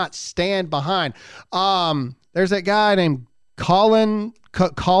we cannot stand behind. There's that guy named Colin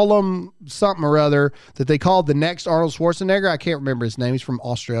something or other that they called the next Arnold Schwarzenegger. I can't remember his name. He's from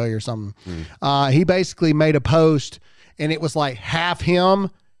Australia or something. He basically made a post and it was like half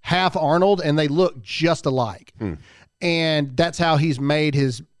him, half Arnold, and they look just alike. And that's how he's made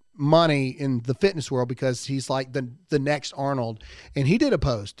his money in the fitness world, because he's like the next Arnold. And he did a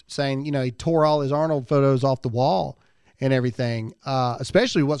post saying, he tore all his Arnold photos off the wall and everything,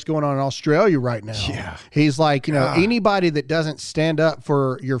 especially what's going on in Australia right now. Yeah. He's like, anybody that doesn't stand up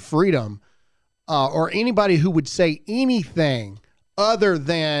for your freedom, or anybody who would say anything other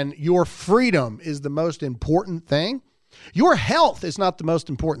than your freedom is the most important thing. Your health is not the most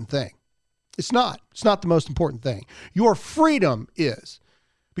important thing. It's not the most important thing. Your freedom is.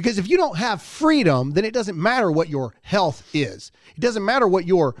 Because if you don't have freedom, then it doesn't matter what your health is. It doesn't matter what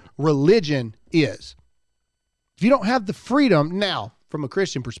your religion is. If you don't have the freedom, now, from a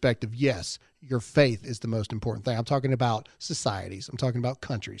Christian perspective, yes, your faith is the most important thing. I'm talking about societies. I'm talking about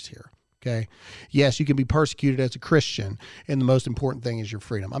countries here, okay? Yes, you can be persecuted as a Christian, and the most important thing is your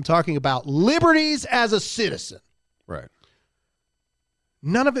freedom. I'm talking about liberties as a citizen. Right.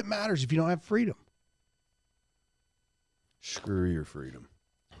 None of it matters if you don't have freedom. Screw your freedom.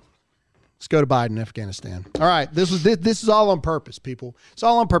 Let's go to Biden, Afghanistan. All right, this is all on purpose, people. It's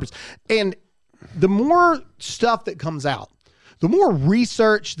all on purpose. And the more stuff that comes out, the more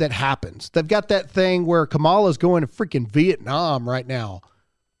research that happens. They've got that thing where Kamala's going to freaking Vietnam right now.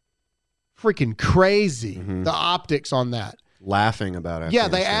 Freaking crazy, the optics on that. Laughing about it. Yeah,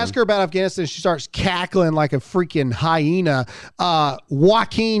 they ask her about Afghanistan. She starts cackling like a freaking hyena.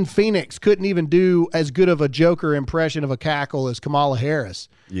 Joaquin Phoenix couldn't even do as good of a Joker impression of a cackle as Kamala Harris.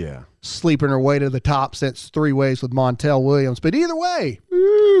 Yeah. Sleeping her way to the top since 3 Ways with Montel Williams. But either way,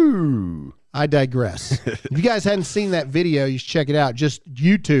 I digress. If you guys hadn't seen that video, you should check it out. Just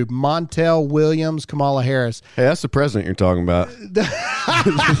YouTube, Montel Williams, Kamala Harris. Hey, that's the president you're talking about.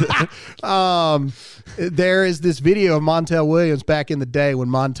 There is this video of Montel Williams back in the day when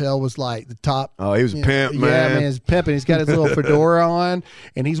Montel was like the top. Oh, he was a pimp, man. Yeah, man, he's pimping. He's got his little fedora on,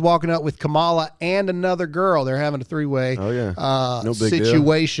 and he's walking up with Kamala and another girl. They're having a 3-way No big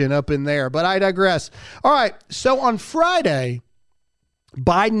situation up in there. But I digress. All right, so on Friday,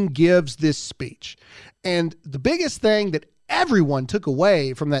 Biden gives this speech. And the biggest thing that everyone took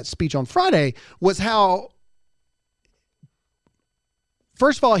away from that speech on Friday was how,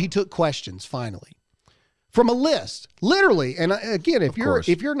 first of all, he took questions finally from a list, literally. And again, if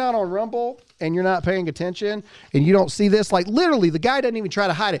you're not on Rumble and you're not paying attention and you don't see this, like literally the guy doesn't even try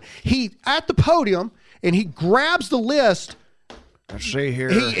to hide it. He at the podium and he grabs the list. Let's see here.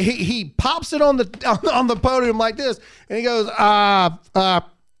 He pops it on the podium like this, and he goes,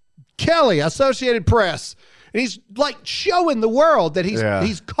 Kelly, Associated Press. And he's like showing the world that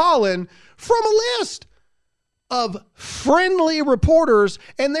he's calling from a list of friendly reporters,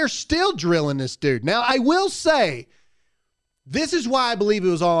 and they're still drilling this dude. Now, I will say, this is why I believe it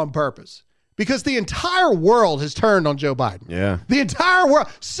was all on purpose. Because the entire world has turned on Joe Biden. Yeah. The entire world.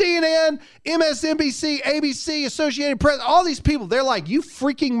 CNN, MSNBC, ABC, Associated Press, all these people, they're like, you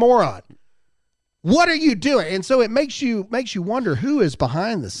freaking moron. What are you doing? And so it makes you wonder who is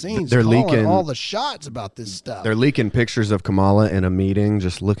behind the scenes. They're calling leaking all the shots about this stuff. They're leaking pictures of Kamala in a meeting,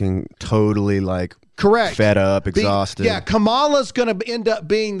 just looking totally like correct, fed up, exhausted. Kamala's going to end up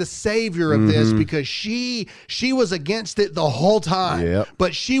being the savior of this because she was against it the whole time. Yep.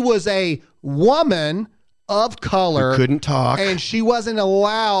 But she was a woman of color, Who couldn't talk, and she wasn't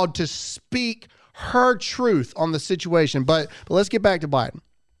allowed to speak her truth on the situation. But let's get back to Biden.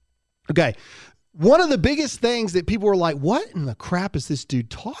 Okay. One of the biggest things that people were like, what in the crap is this dude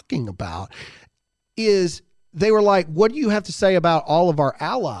talking about? Is they were like, what do you have to say about all of our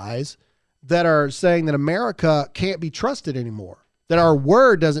allies that are saying that America can't be trusted anymore, that our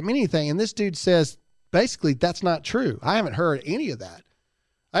word doesn't mean anything? And this dude says, basically, that's not true. I haven't heard any of that.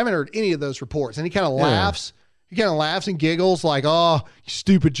 I haven't heard any of those reports. And he kind of laughs. He kind of laughs and giggles like, oh, you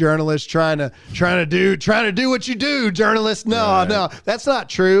stupid journalist trying to do what you do, journalist. No, that's not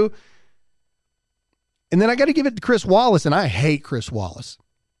true. And then I got to give it to Chris Wallace, and I hate Chris Wallace.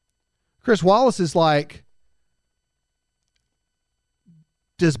 Chris Wallace is like,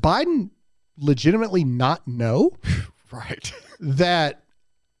 does Biden legitimately not know right, that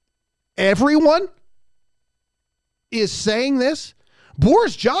everyone is saying this?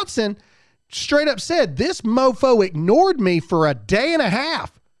 Boris Johnson straight up said, this mofo ignored me for a day and a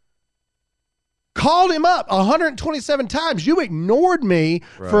half. Called him up 127 times. You ignored me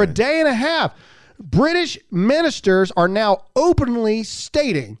for a day and a half. British ministers are now openly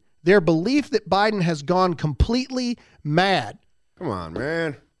stating their belief that Biden has gone completely mad. come on,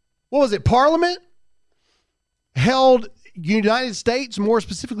 man. What was it? Parliament held United States, more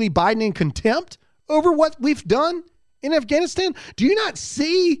specifically Biden, in contempt over what we've done in Afghanistan. Do you not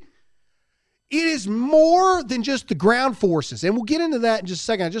see? It is more than just the ground forces. And we'll get into that in just a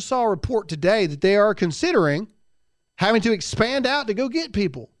second. I just saw a report today that they are considering having to expand out to go get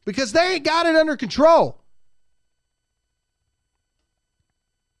people because they ain't got it under control.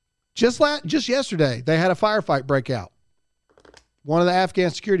 Just yesterday, they had a firefight break out. One of the Afghan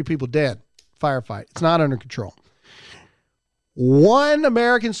security people dead. Firefight. It's not under control. One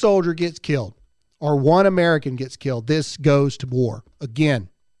American soldier gets killed, or one American gets killed. This goes to war again.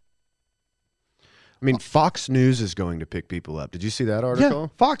 I mean, Fox News is going to pick people up. Did you see that article? Yeah,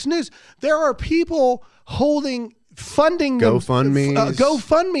 Fox News. There are people funding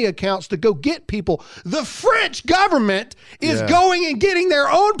GoFundMe accounts to go get people. The French government is going and getting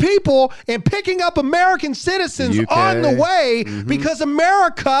their own people and picking up American citizens on the way because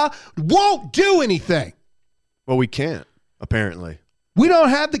America won't do anything. Well, we can't, apparently. We don't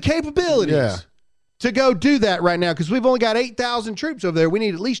have the capabilities to go do that right now because we've only got 8,000 troops over there. We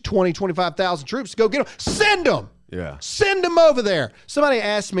need at least 20, 25,000 troops to go get them. Send them. Yeah. Send them over there. Somebody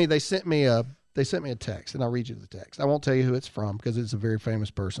asked me, they sent me a text, and I'll read you the text. I won't tell you who it's from because it's a very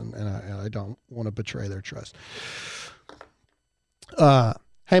famous person, and I don't want to betray their trust.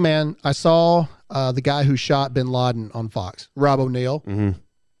 Hey, man, I saw the guy who shot bin Laden on Fox, Rob O'Neill.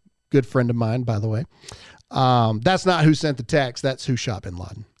 Good friend of mine, by the way. That's not who sent the text. That's who shot bin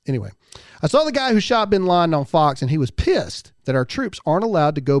Laden. Anyway, I saw the guy who shot bin Laden on Fox, and he was pissed that our troops aren't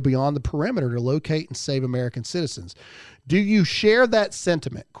allowed to go beyond the perimeter to locate and save American citizens. Do you share that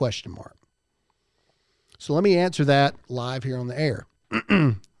sentiment? ? So let me answer that live here on the air.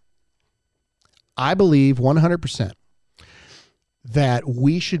 I believe 100% that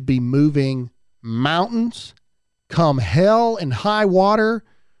we should be moving mountains come hell and high water.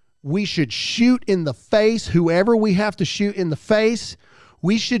 We should shoot in the face whoever we have to shoot in the face.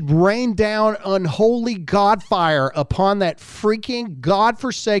 We should rain down unholy godfire upon that freaking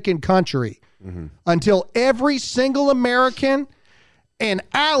godforsaken country until every single American and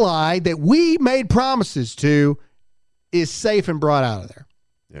ally that we made promises to is safe and brought out of there.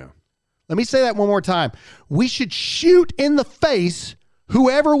 Yeah. Let me say that one more time. We should shoot in the face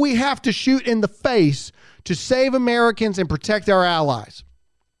whoever we have to shoot in the face to save Americans and protect our allies.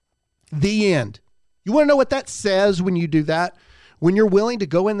 The end. You want to know what that says when you do that? When you're willing to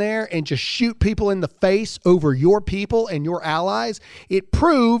go in there and just shoot people in the face over your people and your allies, it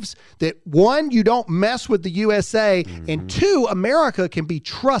proves that, one, you don't mess with the USA, and two, America can be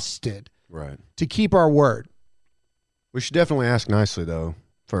trusted to keep our word. We should definitely ask nicely, though,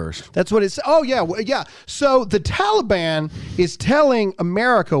 first. That's what it's. Oh, yeah. Yeah. So the Taliban is telling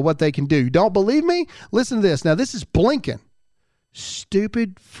America what they can do. You don't believe me? Listen to this. Now, this is Blinken.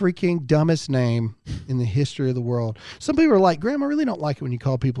 Stupid freaking dumbest name in the history of the world. Some people are like, Graham, I really don't like it when you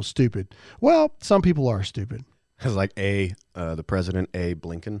call people stupid. Well, some people are stupid. It's like the president, A.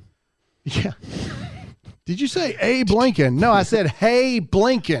 Blinken. Yeah. Did you say A. Blinken? No, I said, hey,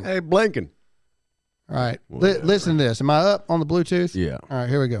 Blinken. Hey, Blinken. All right. Listen to this. Am I up on the Bluetooth? Yeah. All right,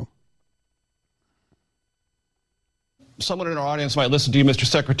 here we go. someone in our audience might listen to you, Mr.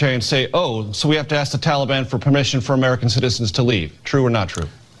 Secretary, and say, oh, so we have to ask the Taliban for permission for American citizens to leave. True or not true?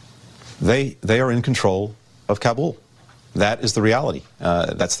 They are in control of Kabul. That is the reality.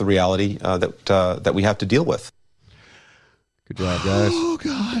 That's the reality that we have to deal with. Good job, guys. Oh,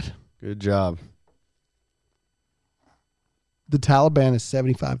 God. Good job. The Taliban is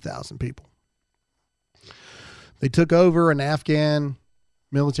 75,000 people. They took over an Afghan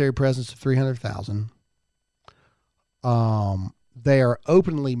military presence of 300,000. They are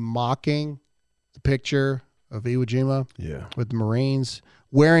openly mocking the picture of Iwo Jima with the Marines,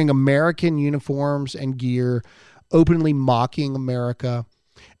 wearing American uniforms and gear, openly mocking America.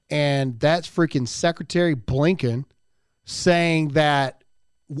 And that's freaking Secretary Blinken saying that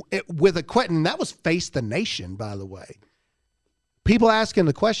with a question, that was Face the Nation, by the way. People asking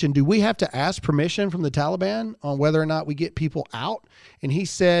the question, do we have to ask permission from the Taliban on whether or not we get people out? And he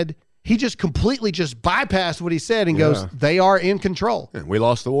said, he just completely just bypassed what he said and goes, they are in control. Yeah, we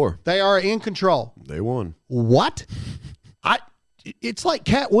lost the war. They are in control. They won. What? It's like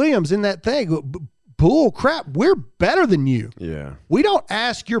Cat Williams in that thing. Bull crap. We're better than you. Yeah. We don't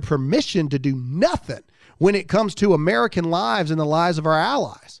ask your permission to do nothing when it comes to American lives and the lives of our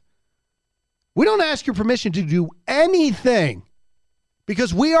allies. We don't ask your permission to do anything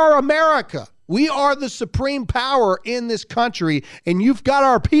because we are America. We are the supreme power in this country, and you've got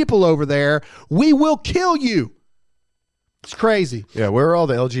our people over there. We will kill you. It's crazy. Yeah, where are all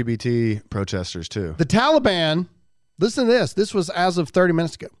the LGBT protesters, too? The Taliban, listen to this. This was as of 30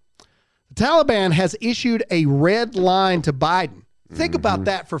 minutes ago. The Taliban has issued a red line to Biden. Think about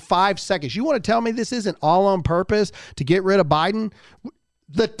that for 5 seconds. You want to tell me this isn't all on purpose to get rid of Biden?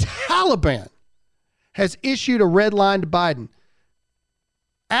 The Taliban has issued a red line to Biden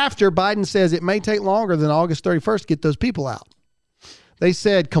after Biden says it may take longer than August 31st to get those people out. They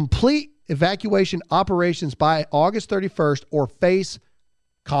said complete evacuation operations by August 31st or face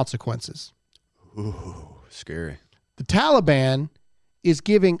consequences. Ooh, scary. The Taliban is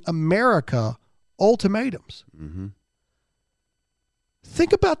giving America ultimatums. Mm-hmm.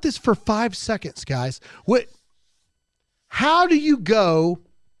 Think about this for 5 seconds, guys. How do you go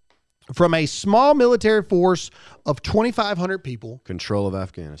from a small military force of 2,500 people, Control of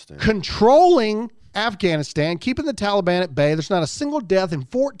Afghanistan, controlling Afghanistan, keeping the Taliban at bay? There's not a single death in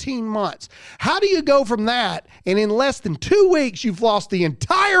 14 months. How do you go from that, and in less than 2 weeks, you've lost the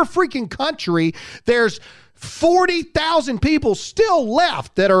entire freaking country? There's 40,000 people still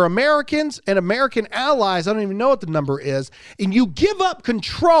left that are Americans and American allies. I don't even know what the number is. And you give up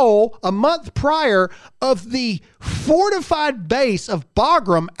control a month prior of the fortified base of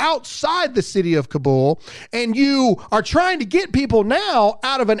Bagram outside the city of Kabul. And you are trying to get people now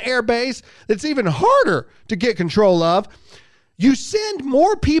out of an air base that's even harder to get control of. You send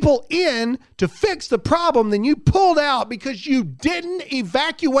more people in to fix the problem than you pulled out because you didn't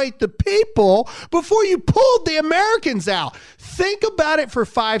evacuate the people before you pulled the Americans out. Think about it for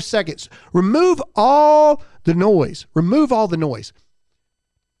 5 seconds. Remove all the noise. Remove all the noise.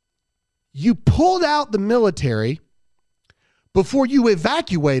 You pulled out the military before you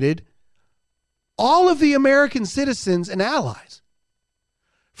evacuated all of the American citizens and allies.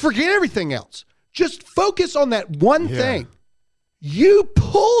 Forget everything else. Just focus on that one thing. You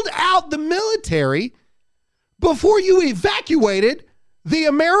pulled out the military before you evacuated the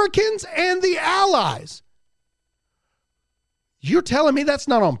Americans and the allies. You're telling me that's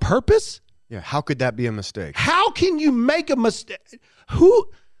not on purpose? Yeah, how could that be a mistake? How can you make a mistake? Who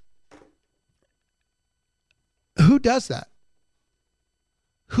does that?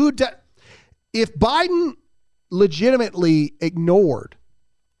 If Biden legitimately ignored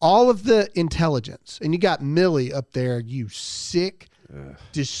all of the intelligence, and you got Milley up there, you sick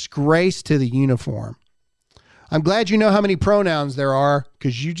disgrace to the uniform. I'm glad you know how many pronouns there are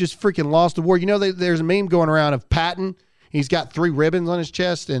because you just freaking lost the war. You know, there's a meme going around of Patton. He's got 3 ribbons on his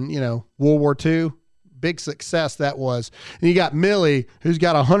chest and, World War II. Big success that was. And you got Milley, who's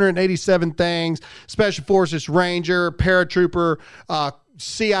got 187 things, Special Forces Ranger, Paratrooper,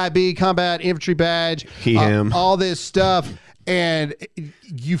 CIB, Combat Infantry Badge, all this stuff. And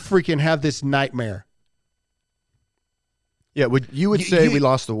you freaking have this nightmare. Yeah, you would say we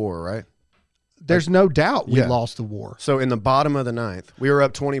lost the war, right? There's no doubt we lost the war. So in the bottom of the 9th, we were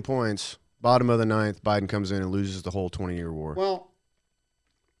up 20 points. Bottom of the 9th, Biden comes in and loses the whole 20-year war. Well,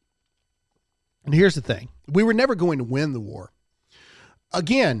 and here's the thing. We were never going to win the war.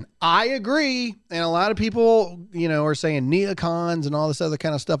 Again, I agree, and a lot of people, are saying neocons and all this other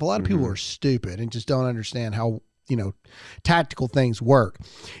kind of stuff. A lot of people are stupid and just don't understand how tactical things work.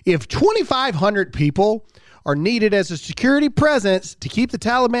 If 2,500 people are needed as a security presence to keep the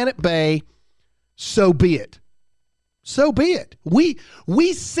Taliban at bay, so be it. So be it.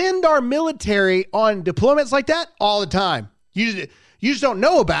 We send our military on deployments like that all the time. You just don't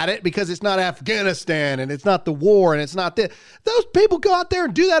know about it because it's not Afghanistan and it's not the war and it's not this. Those people go out there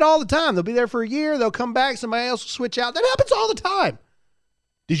and do that all the time. They'll be there for a year. They'll come back. Somebody else will switch out. That happens all the time.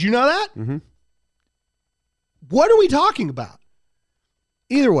 Did you know that? Mm-hmm. What are we talking about?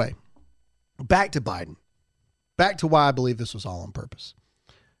 Either way, back to Biden. Back to why I believe this was all on purpose.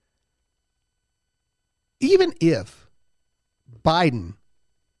 Even if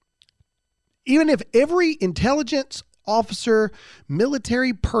every intelligence officer,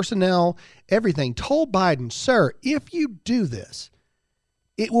 military personnel, everything told Biden, sir, if you do this,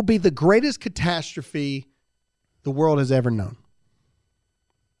 it will be the greatest catastrophe the world has ever known.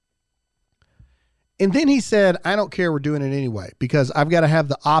 And then he said, I don't care, we're doing it anyway, because I've got to have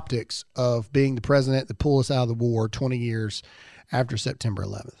the optics of being the president that pulled us out of the war 20 years after September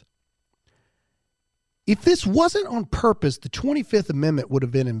 11th. If this wasn't on purpose, the 25th Amendment would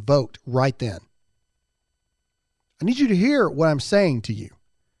have been invoked right then. I need you to hear what I'm saying to you.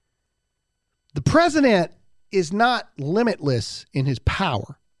 The president is not limitless in his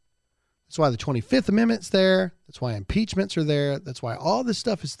power. That's why the 25th Amendment's there. That's why impeachments are there. That's why all this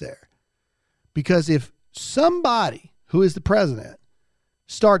stuff is there. Because if somebody who is the president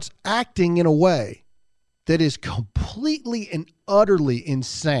starts acting in a way that is completely and utterly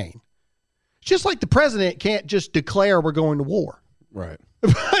insane, just like the president can't just declare we're going to war. Right.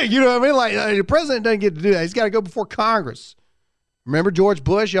 You know what I mean? Like the president doesn't get to do that. He's got to go before Congress. Remember George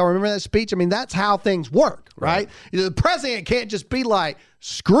Bush? Y'all remember that speech? I mean, that's how things work, right? The president can't just be like,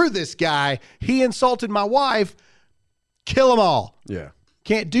 screw this guy. He insulted my wife. Kill them all. Yeah.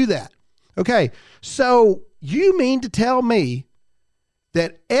 Can't do that. Okay. So you mean to tell me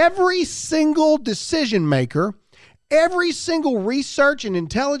that every single decision maker, every single research and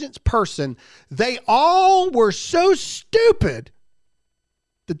intelligence person, they all were so stupid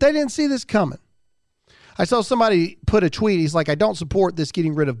that they didn't see this coming? I saw somebody put a tweet. He's like, I don't support this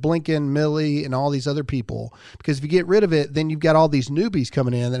getting rid of Blinken, Milley, and all these other people, because if you get rid of it, then you've got all these newbies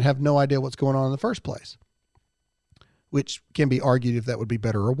coming in that have no idea what's going on in the first place, which can be argued if that would be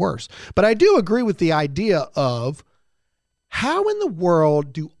better or worse. But I do agree with the idea of how in the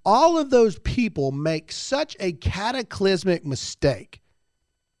world do all of those people make such a cataclysmic mistake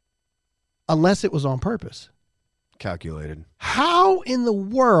unless it was on purpose? Calculated. How in the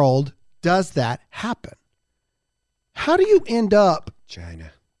world does that happen? How do you end up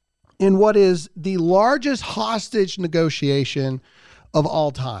China in what is the largest hostage negotiation of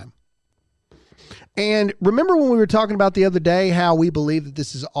all time? And remember when we were talking about the other day how we believe that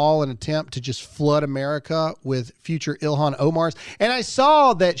this is all an attempt to just flood America with future Ilhan Omars? And I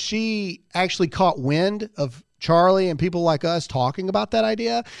saw that she actually caught wind of Charlie and people like us talking about that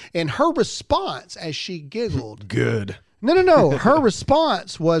idea. And her response as she giggled. Good. No. Her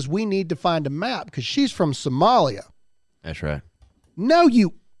response was, we need to find a map because she's from Somalia. That's right. No,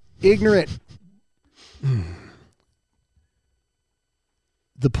 you ignorant.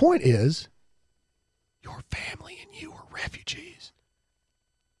 The point is, your family and you are refugees.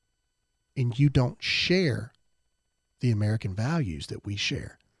 And you don't share the American values that we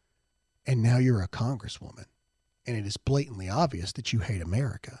share. And now you're a congresswoman. And it is blatantly obvious that you hate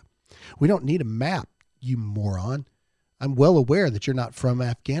America. We don't need a map, you moron. I'm well aware that you're not from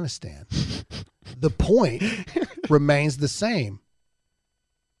Afghanistan. The point remains the same.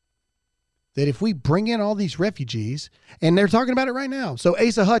 That if we bring in all these refugees, and they're talking about it right now. So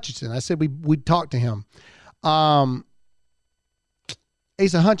Asa Hutchinson, I said we'd talk to him. Asa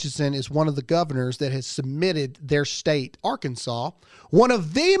Hutchinson is one of the governors that has submitted their state, Arkansas, one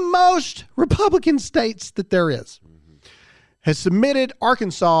of the most Republican states that there is, has submitted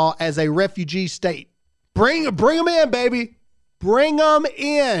Arkansas as a refugee state. Bring them in, baby. Bring them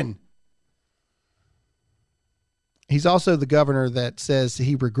in. He's also the governor that says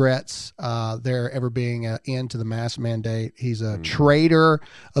he regrets there ever being an end to the mask mandate. He's a traitor,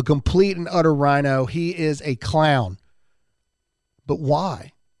 a complete and utter rhino. He is a clown. But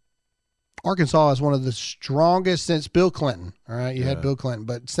why? Arkansas is one of the strongest since Bill Clinton. All right, you had Bill Clinton.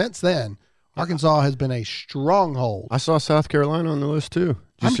 But since then, Arkansas has been a stronghold. I saw South Carolina on the list too.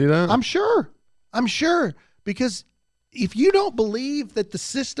 Did you see that? I'm sure. Because if you don't believe that the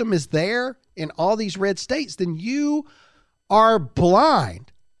system is there in all these red states, then you are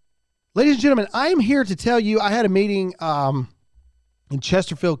blind. Ladies and gentlemen, I am here to tell you, I had a meeting in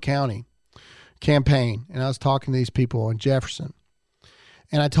Chesterfield County campaign, and I was talking to these people in Jefferson.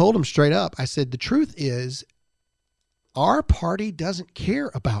 And I told them straight up, I said, the truth is, our party doesn't care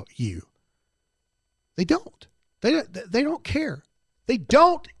about you. They don't. They don't care. They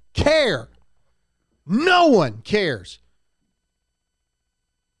don't care. No one cares.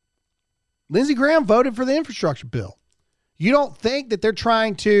 Lindsey Graham voted for the infrastructure bill. You don't think that they're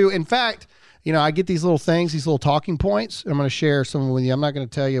trying to, in fact, I get these little things, these little talking points. I'm going to share some with you. I'm not going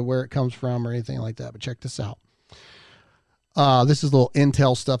to tell you where it comes from or anything like that, but check this out. This is little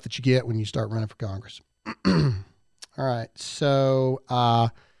intel stuff that you get when you start running for Congress. All right. So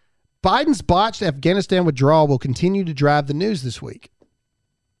Biden's botched Afghanistan withdrawal will continue to drive the news this week.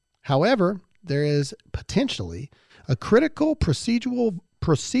 However, there is potentially a critical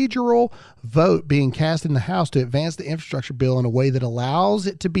procedural vote being cast in the House to advance the infrastructure bill in a way that allows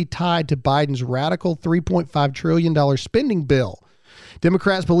it to be tied to Biden's radical $3.5 trillion spending bill.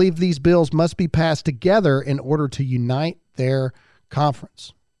 Democrats believe these bills must be passed together in order to unite their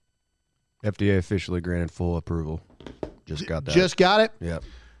conference. FDA officially granted full approval. Just got that. Just got it? Yep.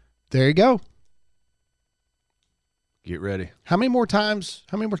 There you go. Get ready. How many more times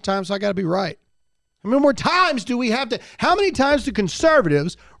do I got to be right? How many more times do we have to? How many times do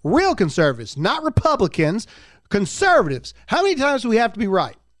conservatives, real conservatives, not Republicans, conservatives, how many times do we have to be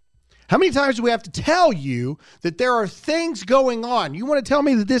right? How many times do we have to tell you that there are things going on? You want to tell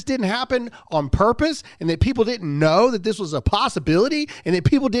me that this didn't happen on purpose and that people didn't know that this was a possibility and that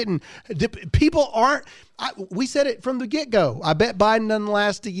we said it from the get-go. I bet Biden doesn't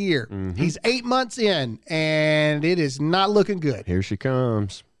last a year. Mm-hmm. He's 8 months in and it is not looking good. Here she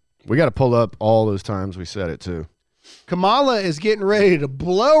comes. We got to pull up all those times we said it, too. Kamala is getting ready to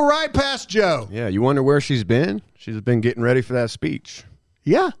blow right past Joe. Yeah, you wonder where she's been? She's been getting ready for that speech.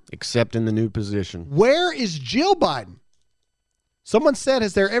 Yeah. Except in the new position. Where is Jill Biden? Someone said,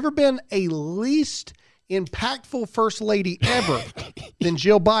 has there ever been a least impactful first lady ever than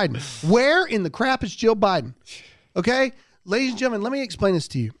Jill Biden? Where in the crap is Jill Biden? Okay? Ladies and gentlemen, let me explain this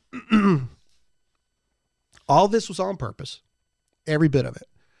to you. All this was on purpose. Every bit of it.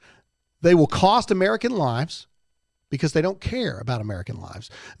 They will cost American lives because they don't care about American lives.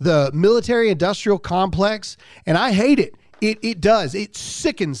 The military-industrial complex, and I hate it. It does. It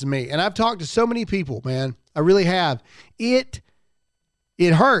sickens me. And I've talked to so many people, man. I really have. It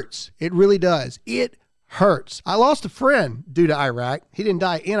hurts. It really does. It hurts. I lost a friend due to Iraq. He didn't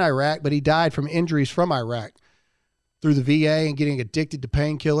die in Iraq, but he died from injuries from Iraq through the VA and getting addicted to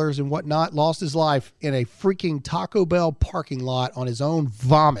painkillers and whatnot. Lost his life in a freaking Taco Bell parking lot on his own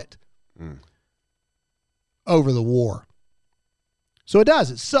vomit. Over the war. So it does.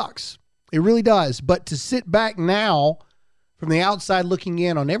 It sucks. It really does. But to sit back now from the outside looking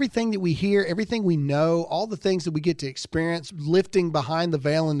in on everything that we hear, everything we know, all the things that we get to experience, lifting behind the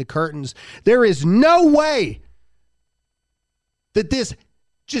veil and the curtains, there is no way that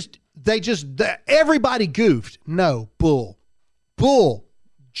everybody goofed. No, bull.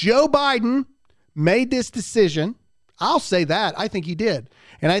 Joe Biden made this decision. I'll say that. I think he did.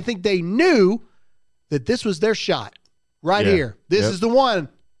 And I think they knew that this was their shot right here. This is the one.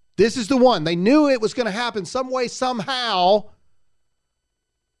 This is the one. They knew it was going to happen some way, somehow.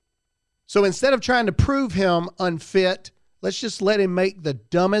 So instead of trying to prove him unfit, let's just let him make the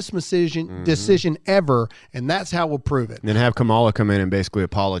dumbest decision ever, and that's how we'll prove it. And then have Kamala come in and basically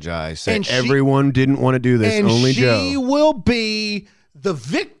apologize. Say everyone didn't want to do this, only Joe. And she will be the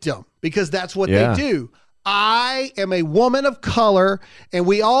victim because that's what they do. I am a woman of color, and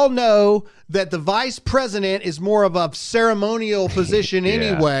we all know that the vice president is more of a ceremonial position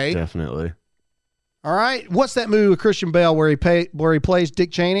anyway. Definitely. All right. What's that movie with Christian Bale where he plays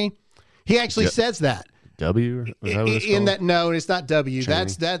Dick Cheney? He actually says that. W? No, it's not W. Cheney.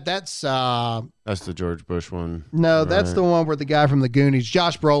 That's the George Bush one. No, that's the one where the guy from the Goonies,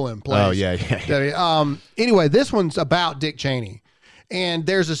 Josh Brolin, plays. Oh yeah. Anyway, this one's about Dick Cheney. And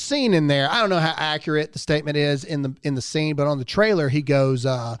there's a scene in there. I don't know how accurate the statement is in the scene, but on the trailer, he goes,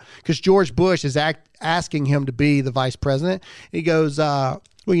 because George Bush is asking him to be the vice president. He goes, I'm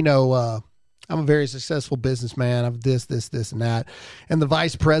a very successful businessman. I've this, and that. And the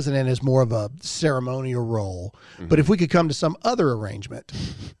vice president is more of a ceremonial role. Mm-hmm. But if we could come to some other arrangement,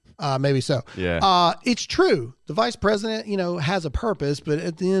 maybe so. Yeah. It's true. The vice president, has a purpose, but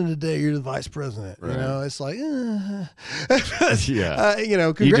at the end of the day, you're the vice president. Right. It's like, yeah.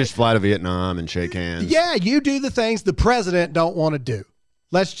 You just fly to Vietnam and shake hands. Yeah, you do the things the president don't want to do.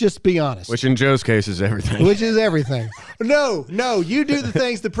 Let's just be honest. Which in Joe's case is everything. Which is everything. No, you do the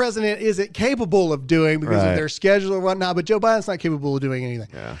things the president isn't capable of doing because of their schedule or whatnot, but Joe Biden's not capable of doing anything.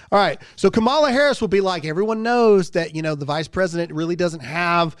 Yeah. All right. So Kamala Harris will be like, everyone knows that, the vice president really doesn't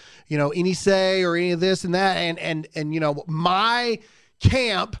have, any say or any of this and that. And my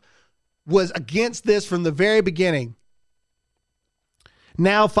camp was against this from the very beginning.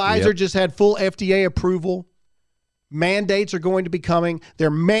 Now Pfizer just had full FDA approval. Mandates are going to be coming. They're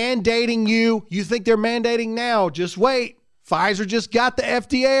mandating you. You think they're mandating now. Just wait. Pfizer just got the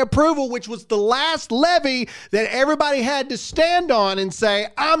FDA approval, which was the last levy that everybody had to stand on and say,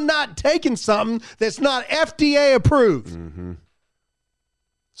 I'm not taking something that's not FDA approved. Mm-hmm.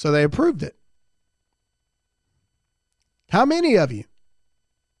 So they approved it. How many of you,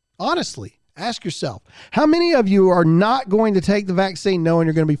 honestly, ask yourself, how many of you are not going to take the vaccine knowing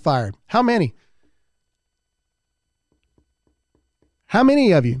you're going to be fired? How many? How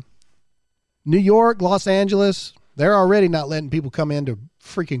many of you? New York, Los Angeles, they're already not letting people come into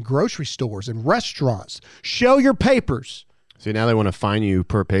freaking grocery stores and restaurants. Show your papers. See, now they want to fine you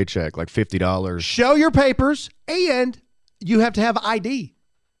per paycheck, like $50. Show your papers, and you have to have ID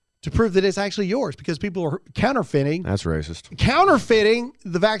to prove that it's actually yours because people are counterfeiting. That's racist. Counterfeiting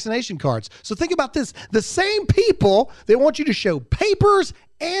the vaccination cards. So think about this. The same people that want you to show papers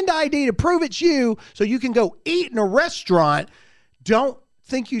and ID to prove it's you so you can go eat in a restaurant don't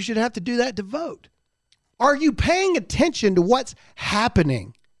think you should have to do that to vote. Are you paying attention to what's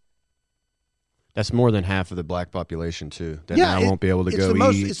happening? That's more than half of the black population, too, that now won't be able to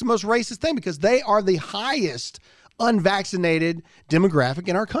go eat. It's the most racist thing because they are the highest unvaccinated demographic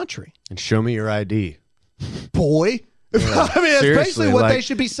in our country. And show me your ID. Boy. Yeah. I mean, that's basically what they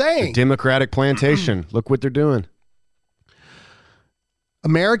should be saying. The Democratic plantation. Look what they're doing.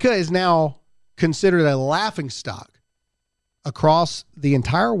 America is now considered a laughingstock across the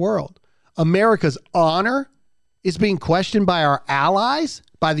entire world. America's honor is being questioned by our allies,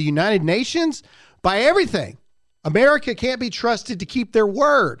 by the United Nations, by everything. America can't be trusted to keep their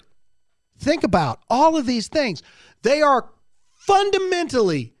word. Think about all of these things. They are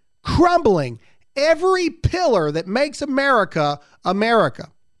fundamentally crumbling every pillar that makes America,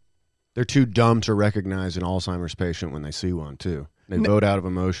 America. They're too dumb to recognize an Alzheimer's patient when they see one, too. They vote out of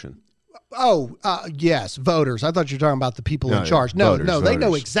emotion. Oh, yes, voters. I thought you were talking about the people in charge. No, voters. They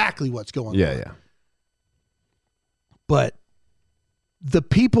know exactly what's going on. Yeah. But the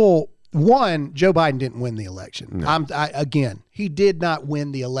people, one, Joe Biden didn't win the election. No. Again, he did not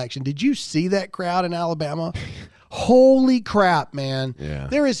win the election. Did you see that crowd in Alabama? Holy crap, man. Yeah.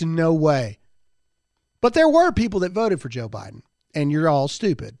 There is no way. But there were people that voted for Joe Biden, and you're all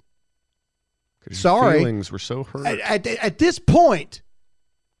stupid. Sorry. Feelings were so hurt. At this point,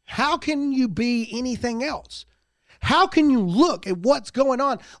 how can you be anything else? How can you look at what's going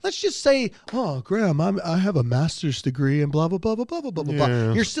on? Let's just say, oh, Graham, I have a master's degree and blah, blah, blah, blah, blah, blah, blah,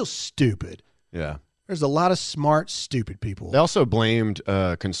 blah. You're still stupid. Yeah. There's a lot of smart, stupid people. They also blamed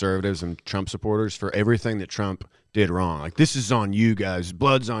conservatives and Trump supporters for everything that Trump did wrong. Like, this is on you guys.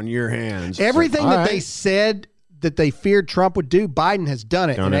 Blood's on your hands. Everything that they said that they feared Trump would do, Biden has done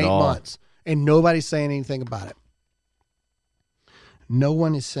it in 8 months. And nobody's saying anything about it. No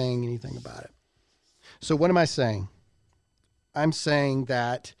one is saying anything about it. So what am I saying? I'm saying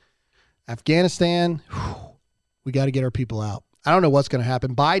that Afghanistan, we got to get our people out. I don't know what's going to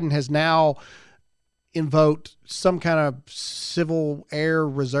happen. Biden has now invoked some kind of Civil Air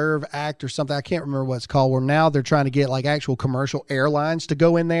Reserve Act or something. I can't remember what it's called, where now they're trying to get like actual commercial airlines to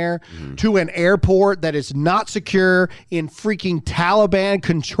go in there to an airport that is not secure in freaking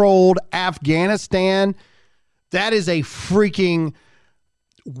Taliban-controlled Afghanistan. That is a freaking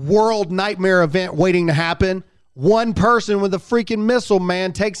world nightmare event waiting to happen. One person with a freaking missile,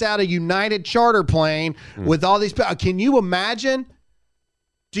 man, takes out a United charter plane with all these people. Can you imagine?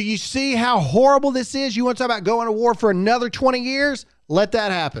 Do you see how horrible this is? You want to talk about going to war for another 20 years? Let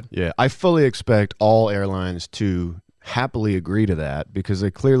that happen. Yeah, I fully expect all airlines to happily agree to that because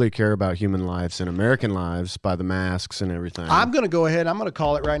they clearly care about human lives and American lives by the masks and everything. I'm going to go ahead. I'm going to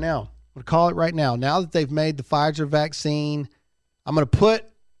call it right now. I'm going to call it right now. Now that they've made the Pfizer vaccine, I'm going to put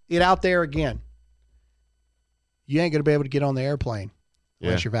it out there again. You ain't going to be able to get on the airplane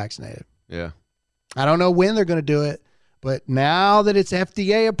unless you're vaccinated. Yeah. I don't know when they're going to do it, but now that it's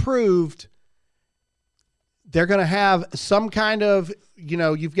FDA approved, they're going to have some kind of,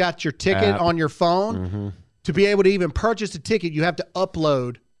 you've got your ticket on your phone. Mm-hmm. To be able to even purchase a ticket, you have to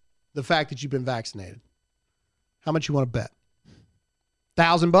upload the fact that you've been vaccinated. How much you want to bet?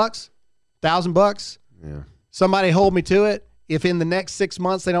 $1,000? $1,000? Yeah. Somebody hold me to it. If in the next 6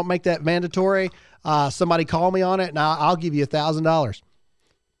 months they don't make that mandatory, somebody call me on it, and I'll give you $1,000.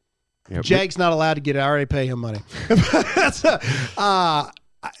 Yep. Jake's not allowed to get it. I already pay him money.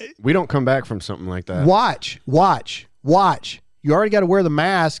 We don't come back from something like that. Watch. You already got to wear the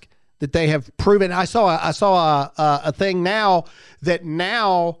mask that they have proven. I saw a thing now that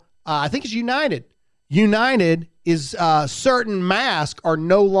I think it's United. United is certain masks are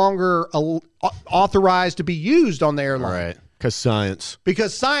no longer authorized to be used on the airline. Right. Because science.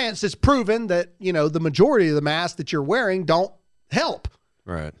 Because science has proven that, the majority of the masks that you're wearing don't help.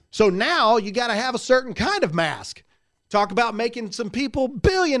 Right. So now you got to have a certain kind of mask. Talk about making some people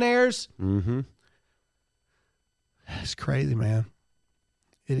billionaires. Mm-hmm. It's crazy, man.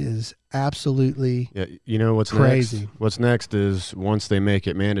 It is absolutely Yeah, you know what's crazy. Next? What's next is once they make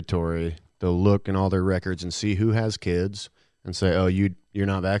it mandatory, they'll look in all their records and see who has kids and say, oh, you're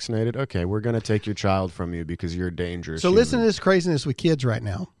not vaccinated? Okay, we're going to take your child from you because you're dangerous. So listen to this craziness with kids right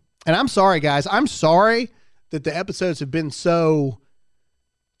now. And I'm sorry, guys. I'm sorry that the episodes have been so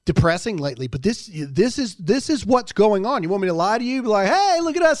depressing lately, but this is what's going on. You want me to lie to you? Be like, hey,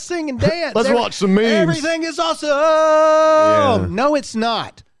 look at us sing and dance. Let's watch some memes. Everything is awesome. Yeah. No, it's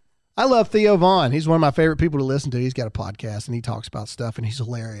not. I love Theo Vaughn. He's one of my favorite people to listen to. He's got a podcast and he talks about stuff and he's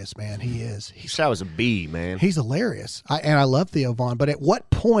hilarious, man. He is. That was a B, man. He's hilarious. I love Theo Vaughn. But at what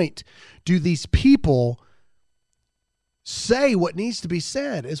point do these people say what needs to be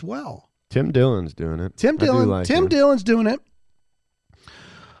said as well? Tim Dillon's doing it. Tim Dillon's doing it.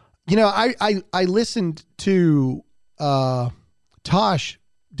 I listened to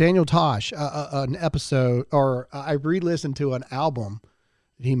Daniel Tosh, an episode, or I re-listened to an album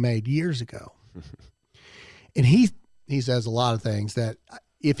that he made years ago. And he says a lot of things that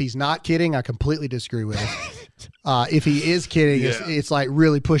if he's not kidding, I completely disagree with. If he is kidding, it's like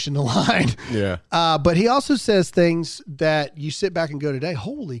really pushing the line. Yeah. But he also says things that you sit back and go today,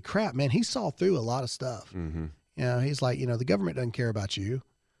 holy crap, man, he saw through a lot of stuff. Mm-hmm. He's like, the government doesn't care about you.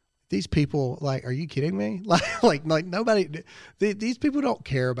 These people, like, are you kidding me? Like nobody, these people don't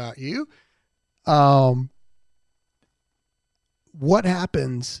care about you. What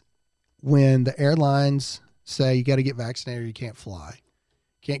happens when the airlines say you got to get vaccinated or you can't fly?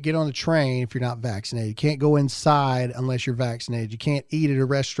 Can't get on the train if you're not vaccinated. You can't go inside unless you're vaccinated. You can't eat at a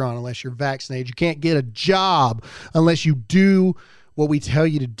restaurant unless you're vaccinated. You can't get a job unless you do what we tell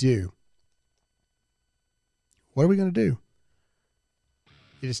you to do. What are we going to do?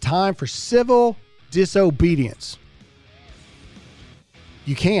 It is time for civil disobedience.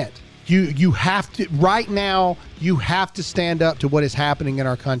 You can't. You have to, right now, you have to stand up to what is happening in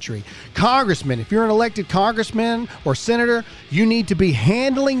our country. Congressman, if you're an elected congressman or senator, you need to be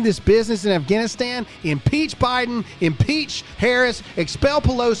handling this business in Afghanistan. Impeach Biden, impeach Harris, expel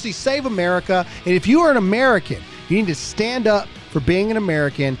Pelosi, save America. And if you are an American, you need to stand up for being an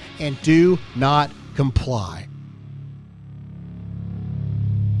American and do not comply.